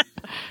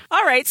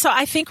 All right. So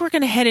I think we're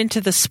going to head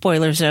into the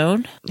spoiler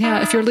zone.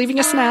 Yeah. If you're leaving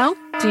us now,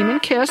 demon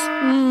kiss.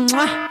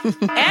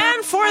 Mwah.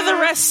 And for the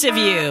rest of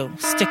you,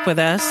 stick with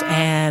us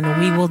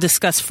and we will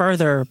discuss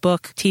further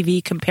book,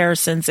 TV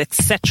comparisons,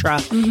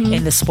 etc.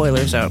 in the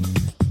spoiler zone.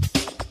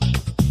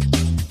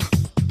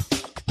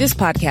 This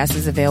podcast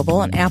is available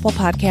on Apple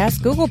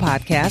Podcasts, Google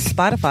Podcasts,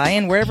 Spotify,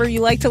 and wherever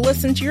you like to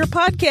listen to your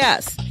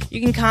podcasts.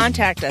 You can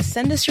contact us.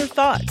 Send us your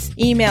thoughts.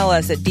 Email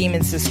us at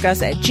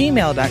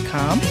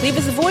demonsdiscuss@gmail.com. Leave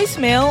us a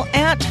voicemail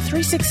at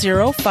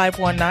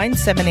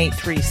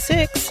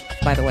 360-519-7836.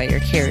 By the way, your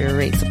carrier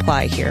rates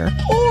apply here.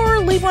 Or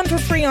leave one for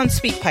free on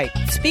SpeakPipe.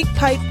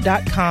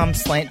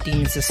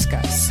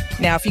 SpeakPipe.com/demonsdiscuss.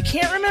 Now, if you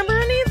can't remember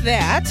any of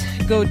that,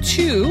 go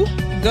to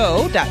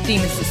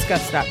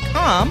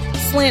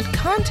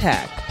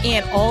go.demonsdiscuss.com/contact.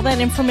 And all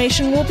that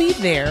information will be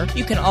there.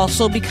 You can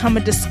also become a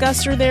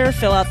discusser there,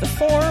 fill out the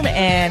form,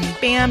 and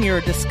bam, you're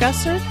a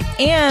discusser.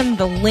 And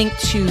the link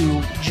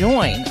to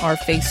join our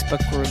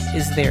Facebook group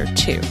is there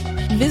too.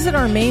 Visit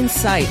our main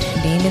site,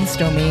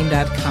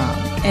 demonsdomain.com.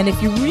 And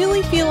if you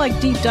really feel like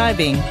deep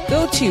diving,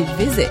 go to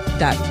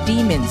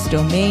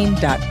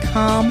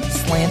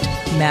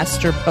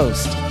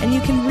visit.demonsdomain.com/masterpost. And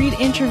you can read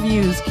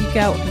interviews, geek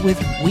out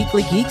with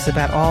Weekly Geeks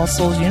about All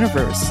Souls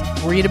Universe.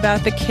 Read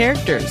about the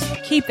characters.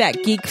 Keep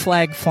that geek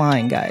flag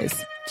flying,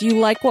 guys. Do you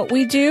like what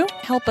we do?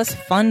 Help us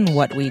fund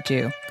what we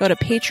do. Go to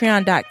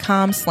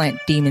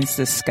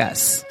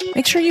patreon.com/demonsdiscuss.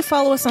 Make sure you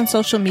follow us on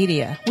social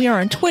media. We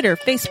are on Twitter,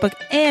 Facebook,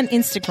 and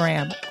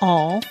Instagram,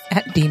 all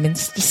at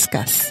Demons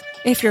Discuss.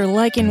 If you're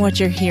liking what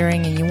you're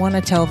hearing and you want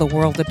to tell the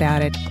world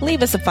about it,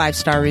 leave us a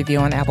 5-star review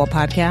on Apple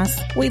Podcasts.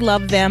 We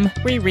love them.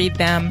 We read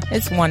them.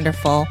 It's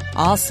wonderful.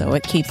 Also,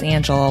 it keeps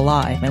Angela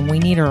alive, and we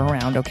need her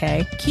around,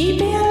 okay?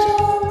 Keep Angela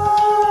alive!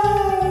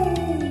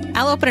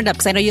 I'll open it up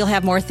because I know you'll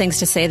have more things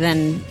to say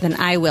than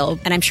I will.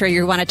 And I'm sure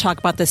you want to talk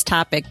about this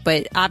topic.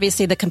 But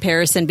obviously the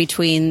comparison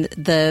between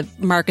the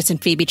Marcus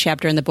and Phoebe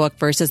chapter in the book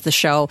versus the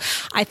show,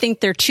 I think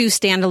they're two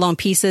standalone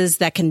pieces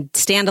that can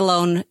stand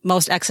alone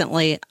most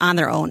excellently on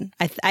their own.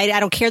 I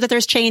don't care that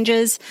there's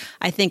changes.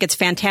 I think it's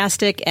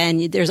fantastic.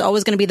 And there's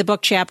always going to be the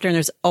book chapter and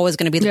there's always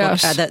going to be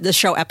the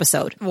show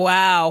episode.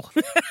 Wow.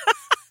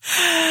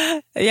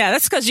 Yeah,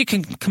 that's because you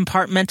can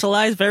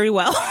compartmentalize very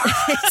well.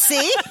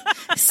 See?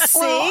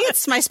 Well,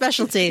 it's my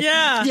specialty.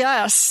 Yeah.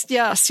 Yes.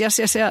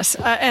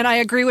 And I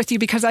agree with you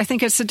because I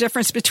think it's the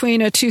difference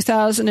between a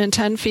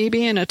 2010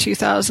 Phoebe and a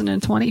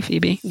 2020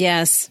 Phoebe.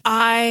 Yes.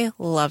 I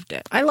loved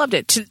it.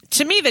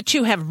 To me, the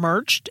two have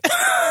merged.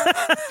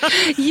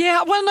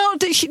 Yeah. Well, no,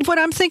 what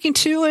I'm thinking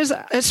too is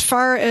as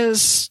far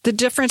as the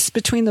difference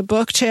between the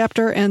book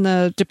chapter and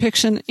the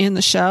depiction in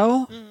the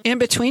show, in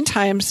between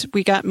times,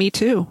 we got Me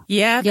Too.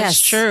 Yeah,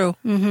 that's true.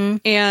 Mm-hmm.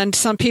 And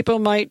some people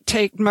might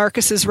take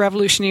Marcus's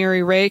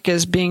revolutionary rake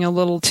as being a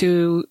little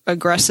too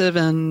aggressive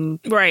and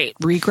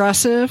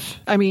regressive.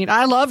 I mean,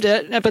 I loved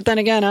it, but then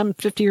again, I'm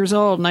 50 years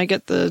old and I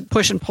get the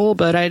push and pull,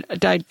 but I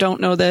don't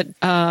know that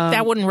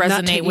that wouldn't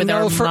resonate with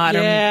our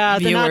modern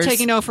viewers. The not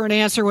taking no for an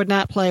answer would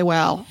not play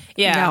well.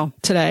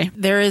 Today.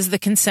 There is the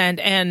consent.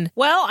 And,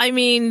 well, I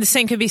mean, the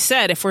same could be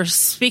said if we're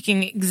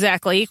speaking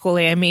exactly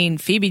equally. I mean,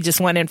 Phoebe just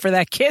went in for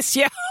that kiss,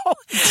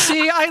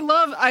 See,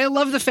 I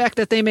love the fact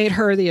that they made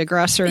her the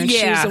aggressor and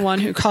she's the one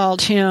who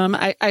called him.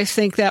 I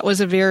think that was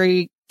a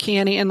very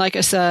canny. And like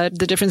I said,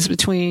 the difference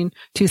between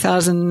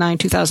 2009,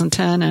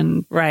 2010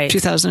 and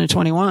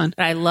 2021.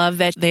 I love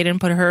that they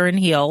didn't put her in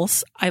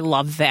heels. I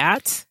love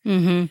that.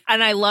 Mm-hmm.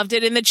 And I loved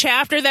it in the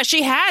chapter that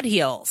she had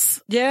heels.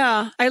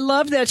 Yeah. I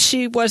love that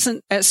she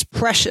wasn't as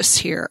precious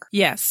here.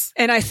 Yes.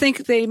 And I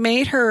think they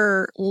made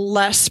her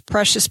less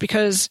precious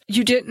because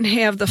you didn't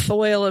have the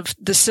foil of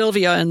the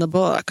Sylvia in the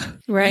book.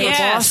 Right. The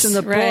boss in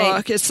the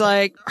book. It's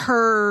like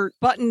her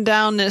button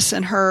downness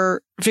and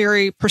her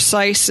very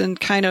precise and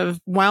kind of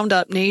wound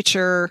up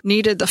nature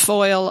needed the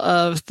foil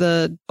of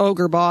the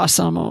ogre boss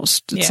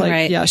almost.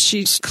 It's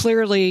she's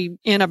clearly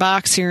in a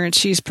box here and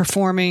she's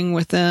performing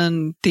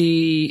within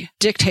the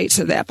dictates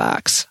of that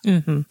box.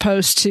 Mm-hmm.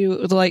 Opposed to,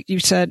 like you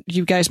said,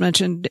 you guys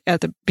mentioned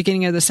at the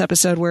beginning of this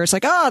episode where it's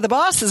like, the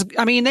boss is,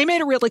 I mean, they made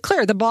it really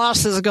clear. The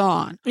boss is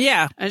gone.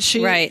 Yeah. And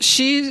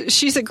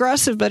she's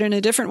aggressive, but in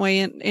a different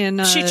way.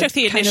 She took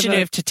the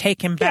initiative to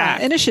take him back.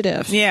 Yeah,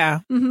 initiative.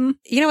 Yeah. Mm-hmm.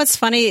 You know, what's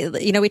funny,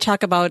 we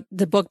talk about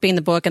the book being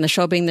the book and the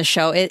show being the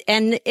show. It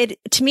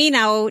to me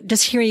now,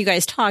 just hearing you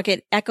guys talk,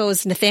 it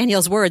echoes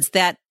Nathaniel's words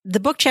that the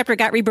book chapter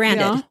got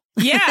rebranded.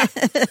 Yeah.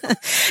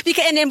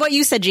 And what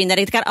you said, Jean, that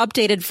it got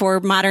updated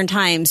for modern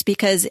times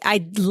because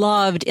I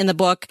loved in the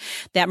book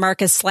that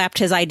Marcus slapped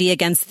his ID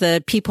against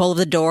the peephole of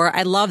the door.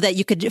 I love that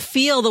you could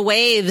feel the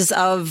waves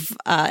of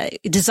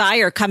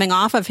desire coming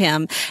off of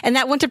him. And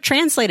that wouldn't have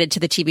translated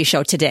to the TV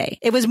show today.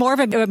 It was more of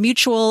a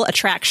mutual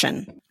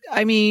attraction.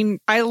 I mean,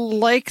 I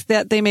like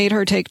that they made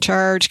her take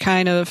charge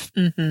kind of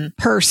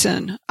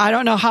person. I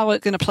don't know how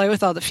it's going to play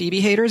with all the Phoebe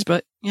haters,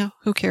 but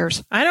who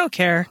cares? I don't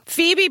care.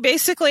 Phoebe,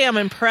 basically, I'm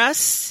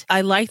impressed.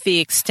 I like the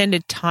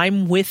extended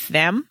time with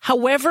them.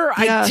 However,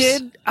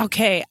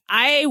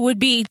 I would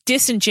be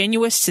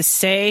disingenuous to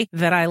say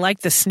that I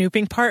like the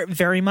snooping part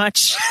very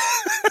much.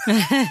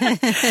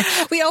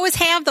 We always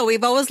have, though.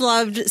 We've always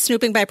loved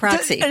snooping by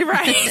proxy.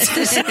 Right.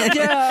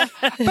 Yeah.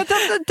 But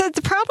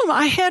the problem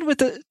I had with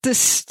the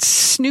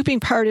snooping snooping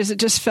part is it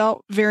just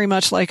felt very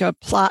much like a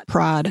plot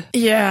prod.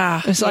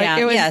 Yeah. It's like,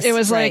 it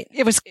was right. like,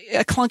 it was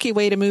a clunky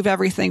way to move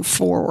everything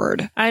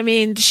forward. I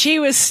mean, she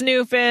was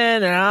snooping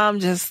and I'm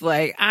just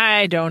like,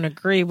 I don't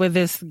agree with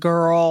this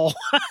girl.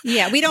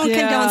 Yeah, we don't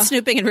condone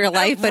snooping in real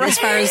life, but as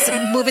far as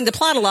moving the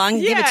plot along,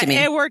 give it to me.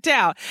 It worked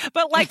out.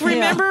 But like,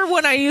 remember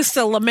when I used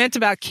to lament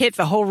about Kit,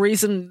 the whole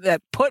reason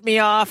that put me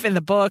off in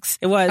the books,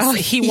 it was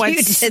he went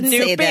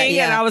snooping,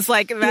 and I was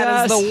like,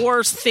 that is the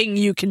worst thing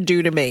you can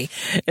do to me,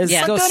 is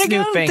go snooping.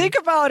 Again, think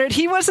about it.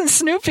 He wasn't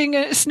snooping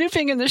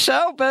in the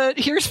show, but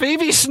here's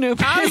Phoebe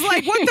snooping. I was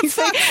like, what the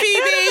fuck,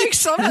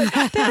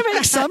 Phoebe? That'd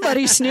make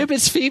somebody snoop.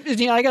 It's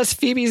Phoebe. I guess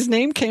Phoebe's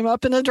name came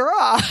up in a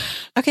draw.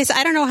 Okay, so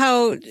I don't know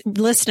how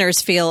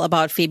listeners feel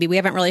about Phoebe. We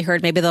haven't really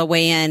heard. Maybe they'll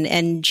weigh in.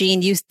 And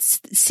Jean, you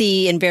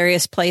see in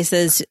various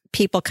places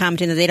people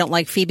commenting that they don't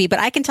like Phoebe, but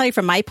I can tell you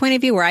from my point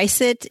of view, where I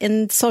sit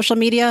in social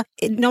media,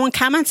 no one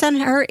comments on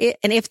her.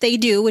 And if they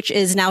do, which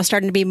is now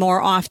starting to be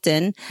more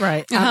often,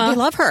 right? They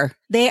love her.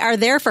 They are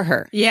there for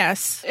her.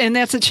 Yes. And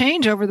that's a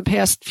change over the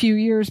past few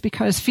years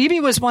because Phoebe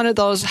was one of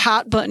those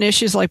hot button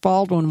issues like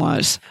Baldwin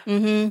was.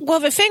 Mm-hmm.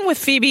 Well, the thing with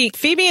Phoebe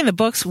in the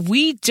books,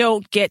 we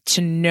don't get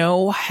to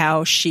know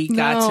how she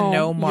got to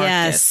know Marcus.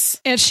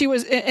 Yes. And she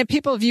was, and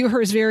people view her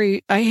as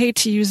very, I hate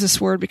to use this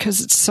word because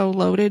it's so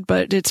loaded,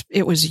 but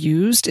it was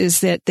used,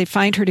 is that they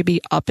find her to be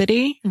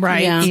uppity.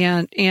 Right.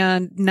 Yeah.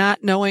 And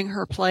not knowing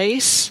her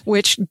place,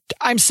 which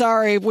I'm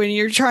sorry, when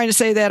you're trying to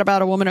say that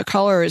about a woman of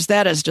color,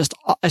 that is just,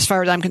 as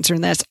far as I'm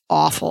concerned, that's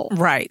awful.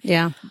 Right.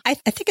 Yeah. I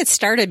think it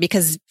started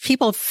because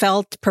people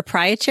felt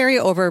proprietary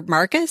over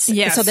Marcus.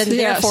 Yes. So then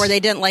therefore they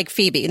didn't like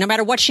Phoebe, no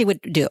matter what she would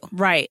do.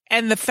 Right.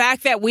 And the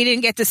fact that we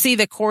didn't get to see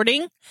the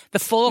courting, the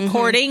full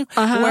courting,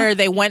 where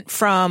they went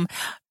from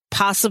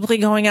possibly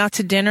going out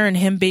to dinner and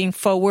him being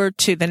forward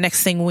to the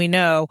next thing we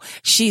know,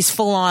 she's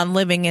full on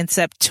living in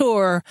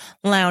Septour,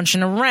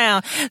 lounging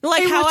around.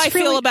 Like how I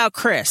feel about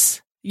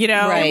Chris. You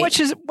know, right.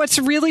 What's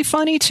really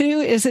funny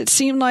too is it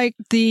seemed like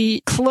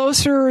the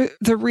closer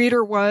the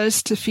reader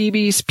was to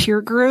Phoebe's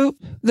peer group,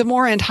 the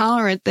more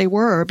intolerant they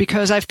were,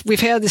 because we've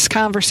had this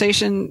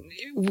conversation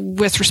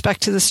with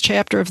respect to this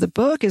chapter of the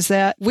book, is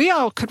that we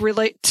all could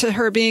relate to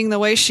her being the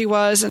way she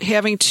was and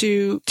having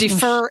to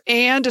defer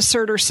and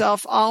assert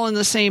herself all in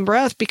the same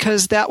breath,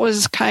 because that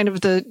was kind of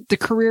the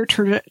career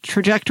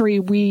trajectory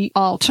we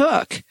all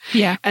took.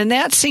 Yeah. And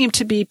that seemed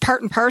to be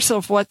part and parcel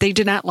of what they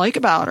did not like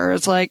about her.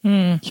 It's like,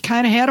 you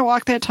kind of had to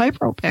walk that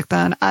tightrope back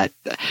then. I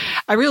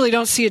really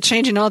don't see it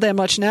changing all that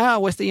much now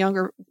with the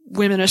younger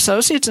women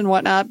associates and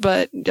whatnot,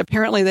 but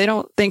apparently they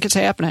don't think it's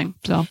happening.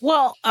 So,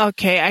 well,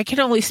 okay, I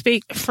can only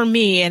speak for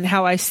me and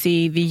how I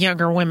see the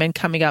younger women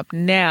coming up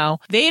now.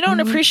 They don't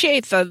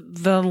appreciate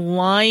the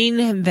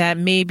line that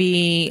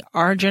maybe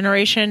our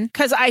generation,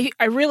 because I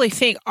really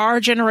think our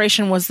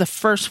generation was the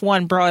first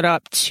one brought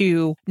up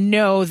to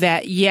know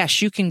that,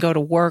 yes, you can go to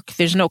work.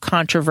 There's no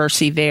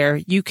controversy there.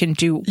 You can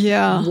do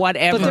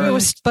whatever.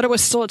 But it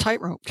was still a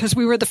tightrope because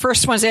we were the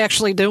first ones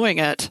actually doing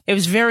it. It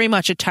was very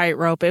much a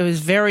tightrope. It was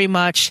very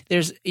much,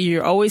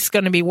 you're always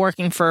going to be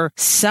working for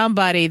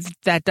somebody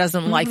that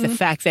doesn't like the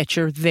fact that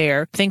you're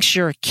there, thinks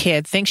you're a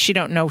kid, thinks you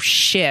don't know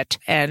shit.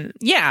 And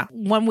yeah,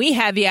 when we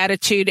had the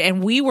attitude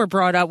and we were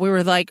brought up, we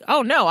were like,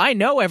 oh no, I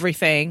know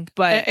everything,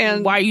 but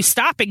why are you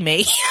stopping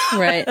me?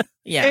 Right.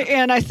 Yeah.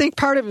 And I think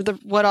part of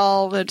what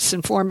all that's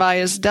informed by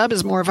is Deb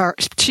is more of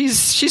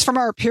she's from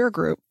our peer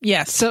group.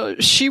 Yes. So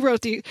she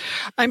wrote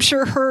I'm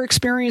sure her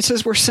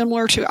experiences were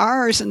similar to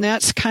ours, and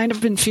that's kind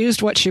of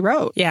infused what she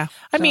wrote. Yeah.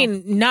 I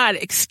mean, not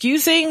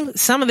excusing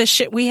some of the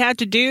shit we had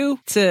to do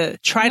to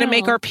try to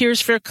make our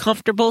peers feel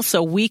comfortable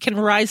so we can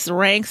rise the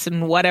ranks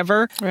and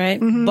whatever. Right.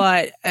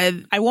 But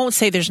I won't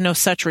say there's no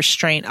such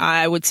restraint.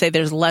 I would say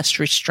there's less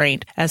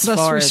restraint as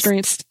far as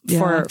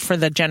for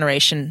the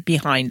generation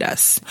behind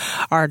us.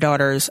 Our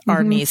daughters,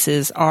 our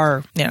nieces,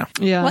 our,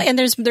 Well, and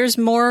there's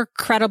more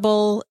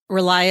credible,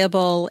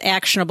 reliable,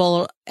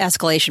 actionable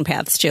escalation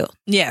paths too.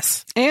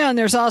 Yes. And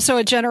there's also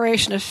a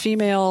generation of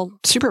female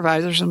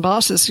supervisors and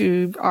bosses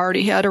who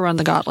already had to run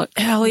the gauntlet.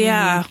 Hell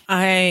yeah.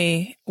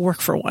 I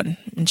work for one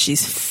and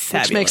she's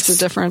fabulous. Which makes the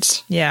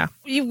difference. Yeah.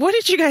 What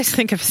did you guys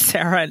think of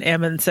Sarah and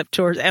Em in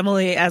Septour's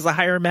Emily as a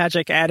higher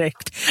magic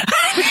addict?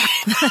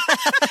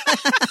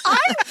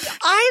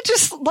 I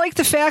just like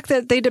the fact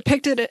that they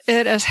depicted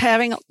it as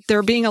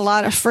there being a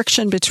lot of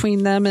friction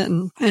between them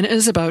and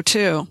Isabeau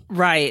too.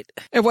 Right.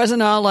 It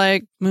wasn't all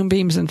like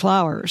moonbeams and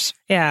flowers.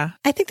 Yeah.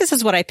 I think this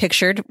is what I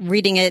pictured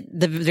reading it,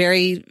 the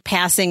very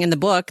passing in the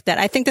book, that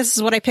I think this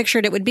is what I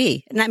pictured it would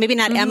be. Maybe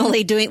not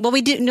Emily doing, well,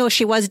 we didn't know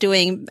she was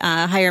doing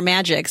higher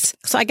magics.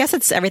 So I guess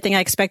it's everything I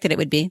expected it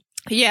would be.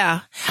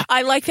 Yeah.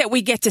 I like that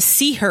we get to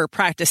see her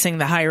practicing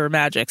the higher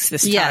magics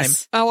this time.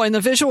 Oh, and the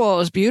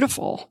visual is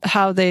beautiful.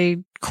 How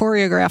they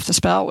choreographed the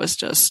spell was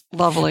just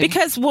lovely.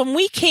 Because when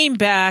we came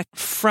back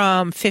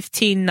from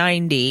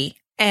 1590,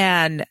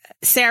 And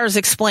Sarah's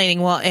explaining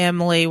while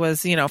Emily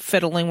was,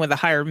 fiddling with the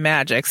higher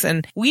magics.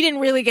 And we didn't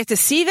really get to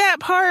see that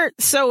part.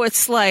 So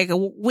it's like,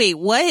 wait,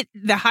 what?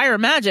 The higher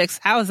magics?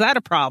 How is that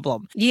a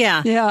problem?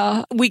 Yeah.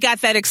 Yeah. We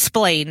got that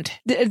explained.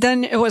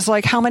 Then it was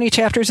like how many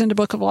chapters into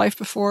Book of Life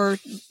before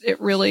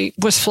it really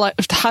was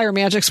higher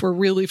magics were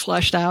really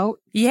fleshed out?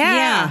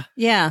 Yeah.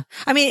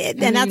 I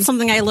mean, and that's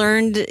something I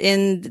learned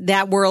in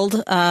that world,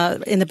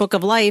 in the Book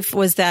of Life,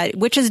 was that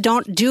witches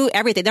don't do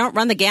everything. They don't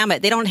run the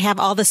gamut. They don't have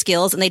all the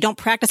skills, and they don't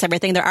practice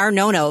everything. There are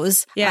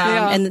no-nos.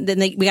 And then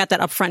we got that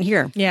up front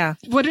here. Yeah.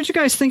 What did you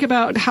guys think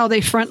about how they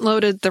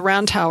front-loaded the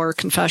Round Tower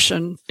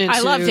confession?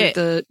 I loved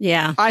it.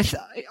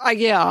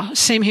 Yeah,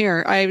 same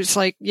here. I was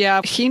like,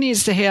 he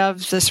needs to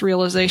have this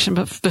realization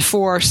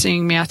before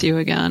seeing Matthew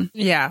again.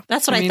 Yeah.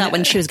 That's what I thought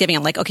when she was giving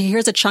him, like, okay,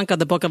 here's a chunk of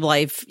the Book of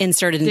Life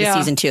inserted into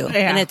season 2.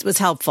 And it was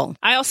helpful.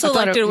 I also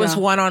liked it was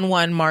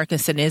one-on-one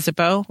Marcus and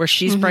Isabeau, where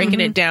she's breaking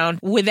it down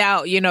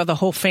without, the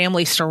whole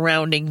family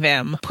surrounding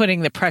them,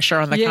 putting the pressure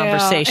on the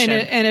conversation.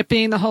 And it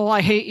being the whole,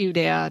 I hate you,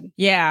 Dad.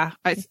 Yeah.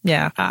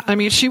 I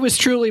mean, she was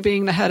truly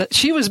being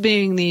she was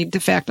being the de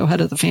facto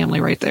head of the family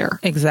right there.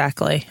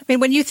 Exactly. I mean,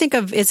 when you think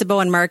of Isabeau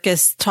and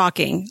Marcus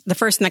talking, the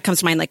first thing that comes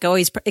to mind, like,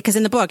 because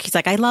in the book, he's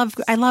like, I love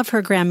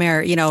her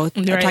grandmère,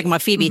 talking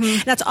about Phoebe.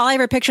 And that's all I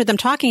ever pictured them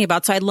talking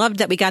about. So I loved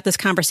that we got this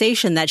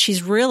conversation that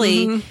she's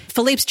really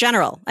Philippe's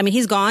general. I mean,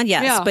 he's gone,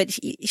 yes, but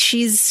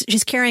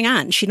she's carrying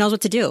on. She knows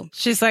what to do.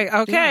 She's like,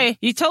 okay,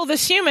 you told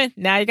this human,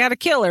 now you got to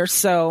kill her.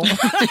 So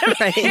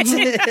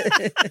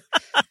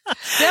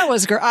that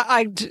was great.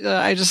 I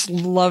just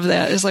love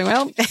that. It's like,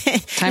 well,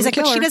 he's like,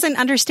 but she doesn't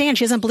understand.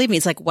 She doesn't believe me.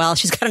 It's like, well,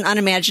 she's got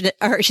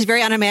she's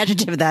very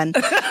unimaginative then.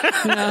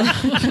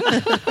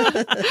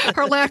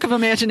 Her lack of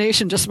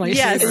imagination just might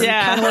save her.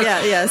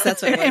 Yes,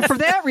 that's what it was. And for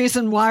that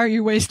reason, why are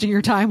you wasting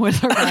your time with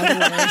her? By the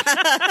way?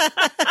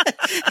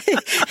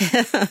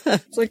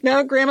 It's like,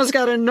 now Grandma's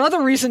got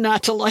another reason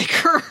not to like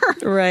her.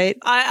 Right.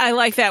 I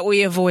like that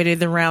we avoided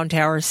the Round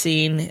Tower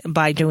scene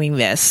by doing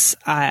this.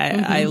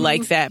 I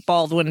like that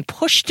Baldwin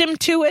pushed him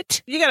to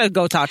it. You got to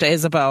go talk to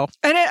Isabeau.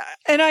 And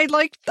I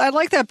like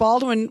that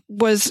Baldwin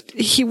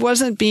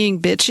wasn't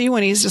being bitchy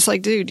when he's just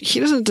like, dude, he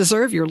doesn't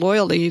deserve your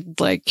loyalty.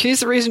 Like, he's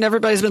the reason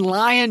everybody's been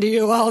lying to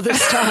you all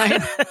this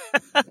time.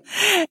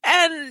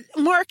 And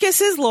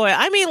Marcus is loyal.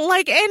 I mean,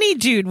 like any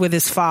dude with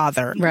his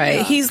father,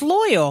 right? He's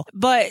loyal.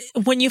 But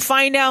when you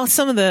find out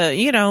some of the,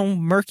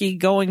 murky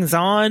goings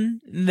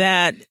on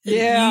that you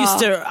used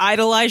to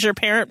idolize your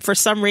parent for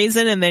some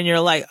reason, and then you're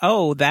like,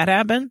 oh, that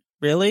happened?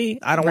 Really?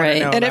 I don't want to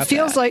know. And it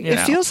feels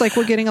like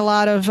we're getting a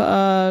lot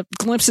of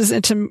glimpses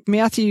into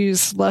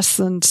Matthew's less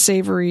than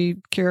savory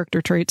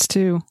character traits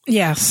too.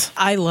 Yes,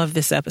 I love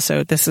this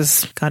episode. This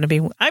is going to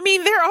be. I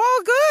mean, they're all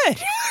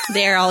good.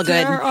 They're all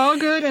good. They're all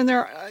good, and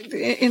they're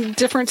in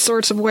different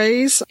sorts of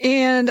ways.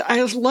 And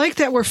I like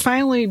that we're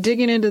finally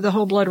digging into the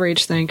whole blood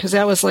rage thing, because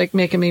that was like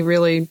making me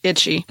really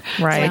itchy.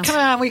 Right? Like, come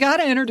on, we got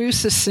to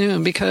introduce this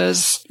soon,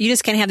 because you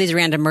just can't have these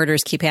random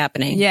murders keep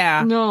happening.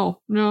 Yeah. No.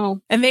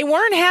 And they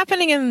weren't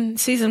happening in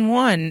season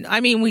 1.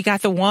 I mean, we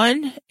got the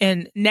one,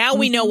 and now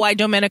we know why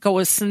Domenico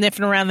was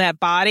sniffing around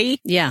that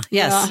body. Yeah.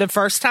 Yes. The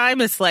first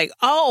time, it's like,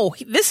 oh,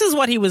 this is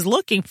what he was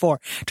looking for.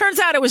 Turns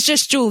out it was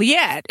just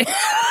Juliet. Oops,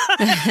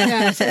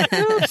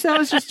 that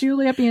was just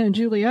Juliet being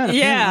Juliet. Apparently.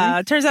 Yeah.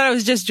 It turns out it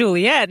was just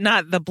Juliet,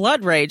 not the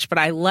blood rage. But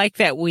I like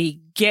that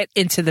we get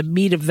into the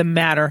meat of the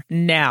matter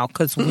now,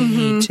 because we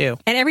need to.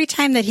 And every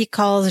time that he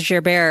calls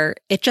Gerbert,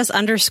 it just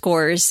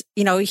underscores,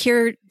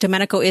 here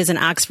Domenico is in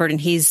Oxford and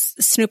he's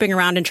snooping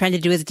around and trying to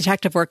do his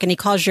detective work, and he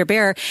calls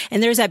Gerbert,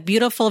 and there's that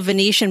beautiful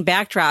Venetian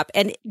backdrop,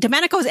 and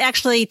Domenico is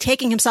actually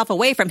taking himself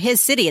away from his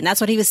city, and that's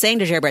what he was saying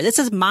to Gerbert. This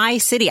is my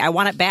city. I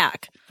want it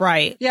back.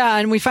 Right. Yeah,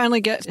 and we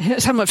finally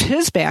get some of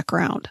his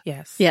background.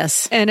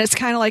 Yes. And it's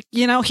kind of like,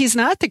 he's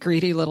not the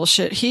greedy little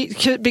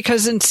shit.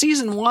 Because in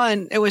season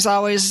 1, it was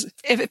always,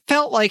 it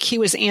felt like he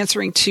was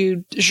answering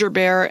to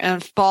Gerbert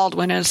and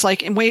Baldwin, and it's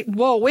like, wait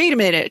a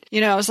minute.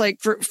 It's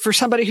like for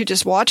somebody who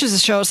just watches the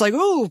show, it's like,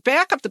 ooh,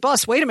 back up the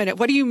bus. Wait a minute.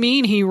 What do you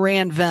mean he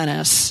ran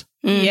Venice?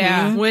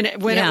 Yeah. When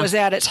it was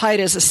at its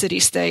height as a city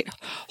state.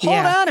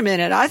 Hold on a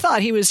minute. I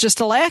thought he was just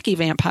a lackey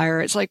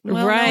vampire. It's like,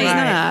 well, no, he's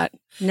not.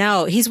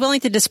 No, he's willing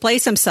to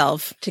displace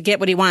himself to get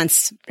what he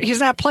wants. He's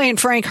not playing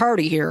Frank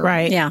Hardy here.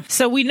 Right. Yeah.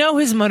 So we know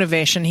his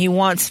motivation. He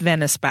wants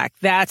Venice back.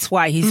 That's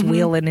why he's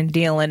wheeling and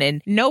dealing,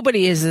 and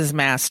nobody is his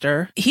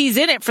master. He's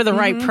in it for the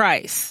right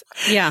price.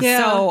 Yeah.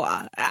 So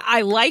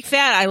I like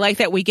that. I like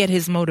that we get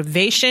his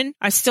motivation.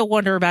 I still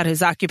wonder about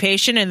his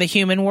occupation in the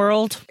human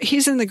world.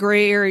 He's in the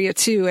gray area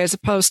too, as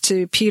opposed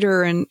to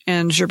Peter and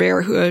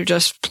Gerbert, who are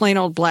just plain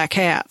old black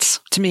hats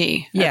to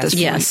me. Yes. At this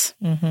point.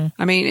 Yes.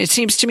 I mean, it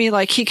seems to me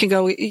like he can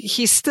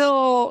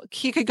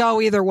he could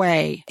go either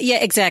way. Yeah,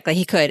 exactly.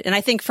 He could. And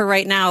I think for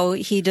right now,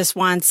 he just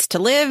wants to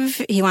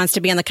live. He wants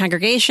to be on the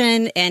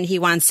congregation, and he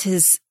wants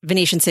his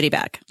Venetian city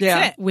back. Yeah.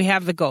 That's it. We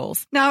have the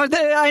goals. Now,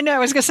 I know I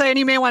was going to say, and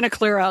you may want to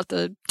clear out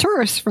the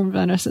tourists from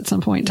Venice at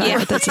some point in time. Yeah.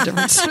 But that's a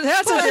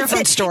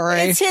different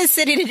story. It's his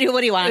city to do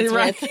what he wants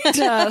Right. with.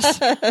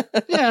 Yes.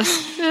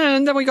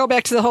 And then we go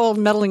back to the whole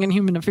meddling in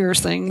human affairs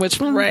thing, which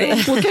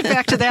we'll get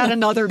back to that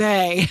another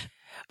day.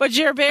 But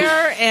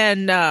Gerbert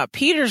and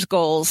Peter's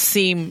goals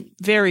seem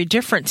very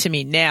different to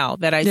me now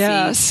that I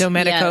see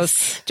Domenico's.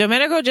 Yes.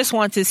 Domenico just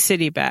wants his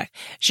city back.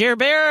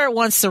 Gerbert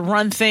wants to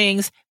run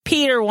things.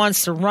 Peter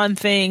wants to run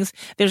things.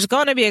 There's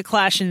going to be a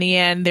clash in the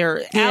end.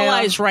 They're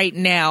allies right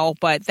now,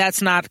 but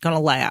that's not going to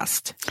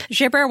last.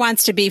 Gerbert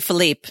wants to be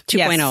Philippe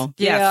 2.0. Yes.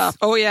 Yeah.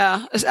 Oh,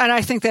 yeah. And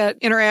I think that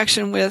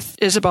interaction with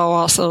Isabeau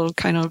also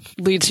kind of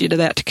leads you to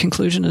that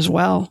conclusion as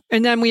well.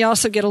 And then we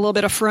also get a little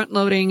bit of front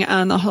loading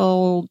on the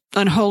whole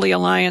unholy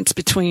alliance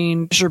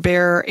between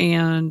Gerbert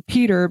and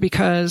Peter,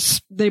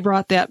 because they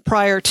brought that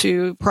prior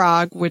to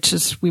Prague, which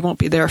is, we won't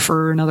be there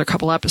for another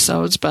couple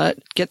episodes, but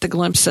get the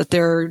glimpse that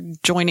they're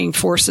joining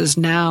forces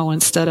now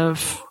instead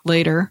of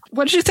later.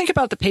 What did you think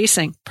about the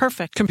pacing?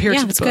 Perfect. Compared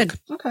to the it's book. good.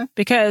 Okay.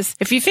 Because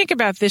if you think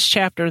about this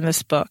chapter in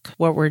this book,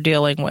 what we're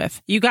dealing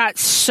with, you got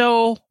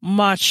so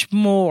much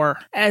more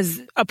as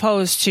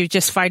opposed to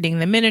just fighting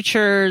the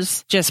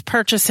miniatures, just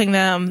purchasing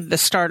them, the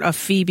start of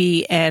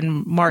Phoebe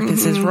and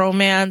Marcus's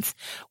romance.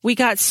 We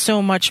got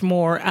so much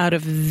more out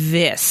of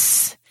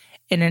this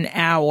in an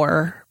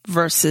hour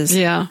versus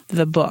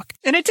the book.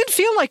 And it didn't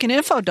feel like an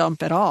info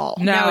dump at all.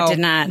 No, it did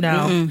not.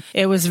 No. Mm-mm.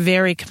 It was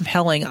very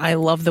compelling. I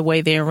love the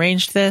way they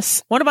arranged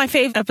this. One of my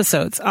favorite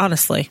episodes,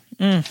 honestly.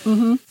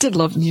 Did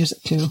love the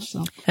music too.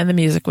 So. And the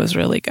music was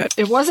really good.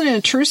 It wasn't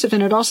intrusive,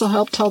 and it also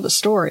helped tell the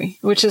story,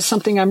 which is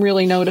something I'm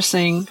really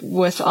noticing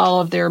with all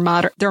of their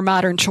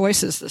modern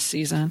choices this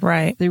season.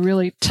 Right. They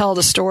really tell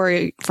the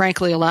story,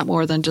 frankly, a lot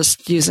more than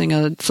just using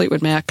a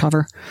Fleetwood Mac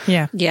cover.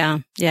 Yeah. Yeah.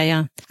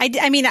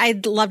 I mean,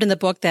 I loved in the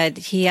book that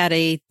he had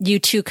a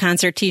U2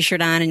 concert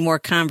t-shirt on and wore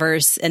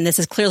Converse, and this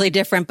is clearly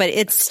different, but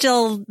it's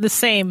still The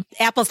same.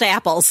 apples to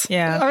apples.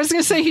 Yeah. I was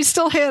going to say he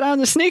still had on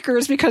the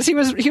sneakers because he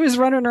was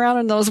running around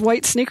in those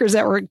white sneakers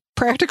that were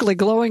practically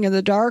glowing in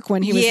the dark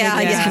when he was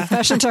making his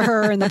confession to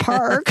her in the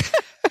park.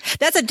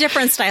 That's a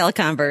different style of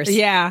Converse.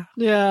 Yeah.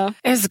 Yeah.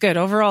 It's good.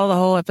 Overall, the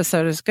whole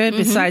episode is good.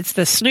 Besides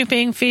the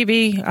snooping,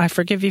 Phoebe, I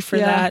forgive you for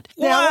that.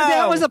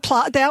 That was a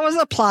plot. That was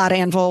a plot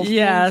anvil.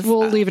 Yes.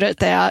 We'll leave it at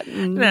that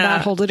and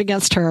not hold it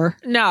against her.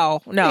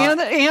 No.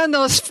 And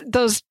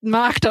those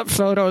mocked up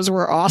photos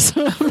were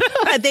awesome.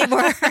 They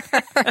were.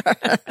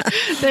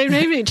 They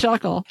made me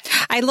chuckle.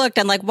 I looked,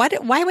 I'm like,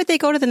 why would they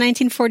go to the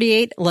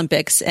 1948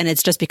 Olympics? And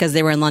it's just because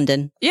they were in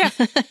London. Yeah.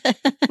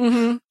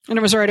 And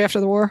it was right after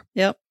the war.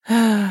 Yep.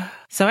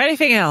 So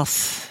anything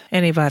else?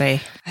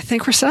 Anybody? I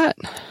think we're set.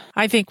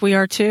 I think we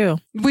are too.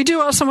 We do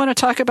also want to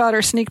talk about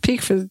our sneak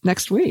peek for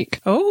next week.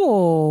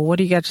 Oh, what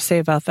do you got to say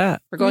about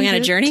that? We're going on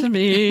a journey? To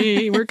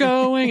me, we're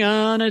going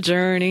on a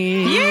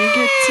journey. We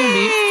get to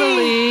meet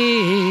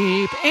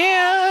Philippe.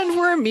 And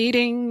we're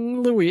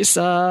meeting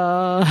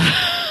Louisa.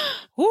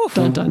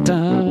 Dun, dun,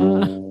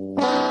 dun.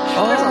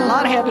 There's a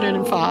lot happening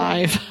in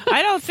 5.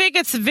 I don't think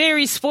it's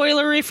very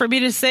spoilery for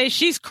me to say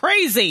she's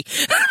crazy.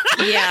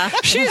 Yeah.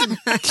 She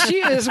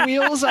is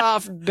wheels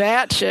off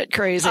batshit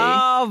crazy.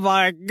 Oh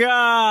my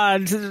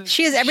God.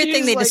 She is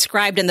everything they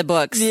described in the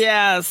books.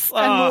 Yes.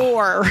 And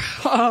more.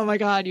 Oh my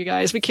God, you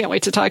guys. We can't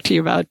wait to talk to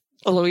you about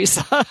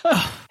Louisa.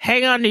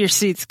 Hang on to your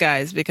seats,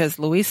 guys, because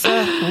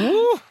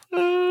Louisa...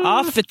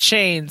 Off the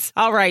chains.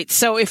 All right.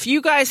 So if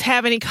you guys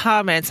have any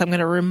comments, I'm going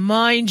to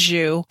remind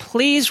you,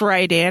 please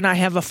write in. I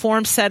have a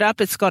form set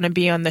up. It's going to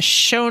be on the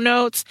show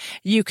notes.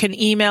 You can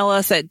email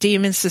us at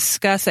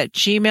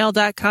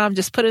demonsdiscuss@gmail.com.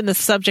 Just put in the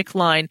subject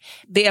line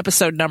the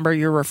episode number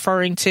you're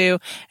referring to,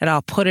 and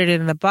I'll put it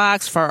in the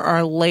box for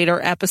our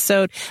later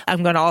episode.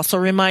 I'm going to also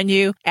remind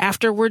you,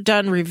 after we're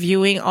done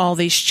reviewing all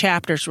these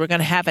chapters, we're going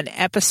to have an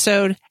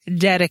episode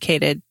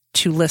dedicated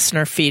to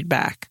listener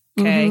feedback.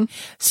 Okay.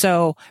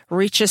 So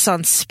reach us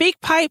on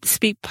SpeakPipe,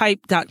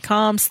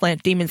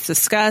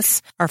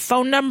 speakpipe.com/demonsdiscuss. Our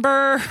phone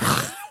number,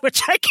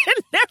 which I can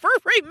never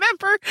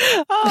remember.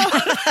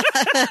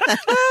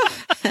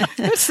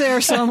 It's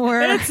there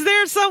somewhere. It's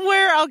there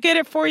somewhere. I'll get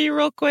it for you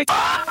real quick.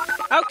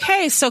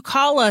 Okay. So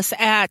call us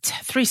at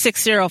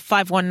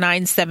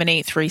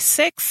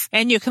 360-519-7836,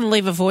 and you can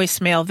leave a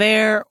voicemail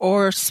there,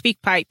 or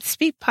SpeakPipe,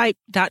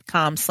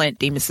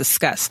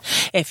 speakpipe.com/demonsdiscuss.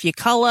 If you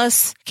call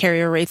us,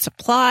 carrier rates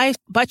apply,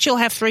 but you'll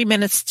have 3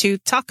 minutes to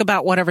talk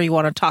about whatever you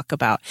want to talk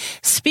about.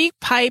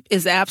 SpeakPipe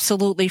is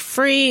absolutely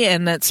free,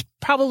 and that's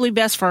probably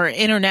best for our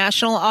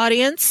international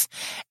audience.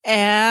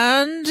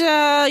 And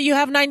you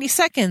have 90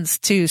 seconds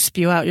to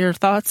spew out your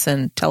thoughts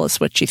and tell us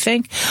what you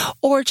think,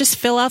 or just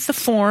fill out the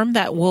form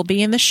that will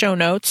be in the show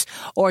notes,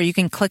 or you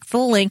can click the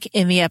link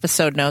in the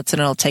episode notes and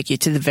it'll take you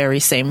to the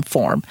very same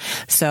form.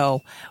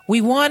 So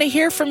we want to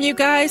hear from you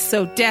guys,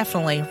 so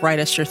definitely write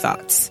us your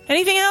thoughts.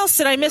 Anything else?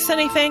 Did I miss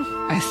anything?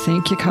 I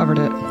think you covered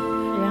it.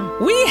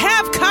 we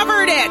have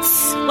covered it.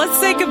 Let's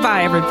say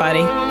goodbye,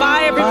 everybody.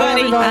 Bye,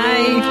 everybody.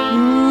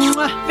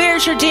 Bye.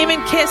 There's your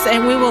demon kiss,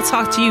 and we will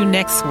talk to you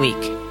next week.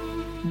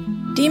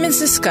 Demons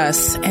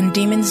Discuss and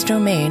Demons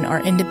Domain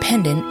are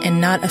independent and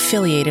not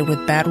affiliated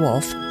with Bad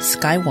Wolf,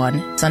 Sky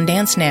One,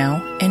 Sundance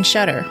Now, and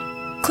Shudder.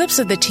 Clips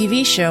of the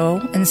TV show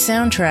and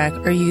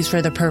soundtrack are used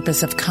for the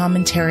purpose of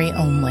commentary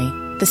only.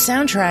 The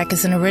soundtrack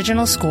is an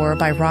original score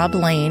by Rob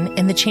Lane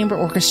and the Chamber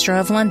Orchestra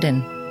of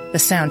London. The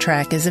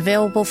soundtrack is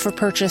available for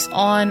purchase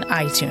on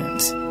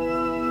iTunes.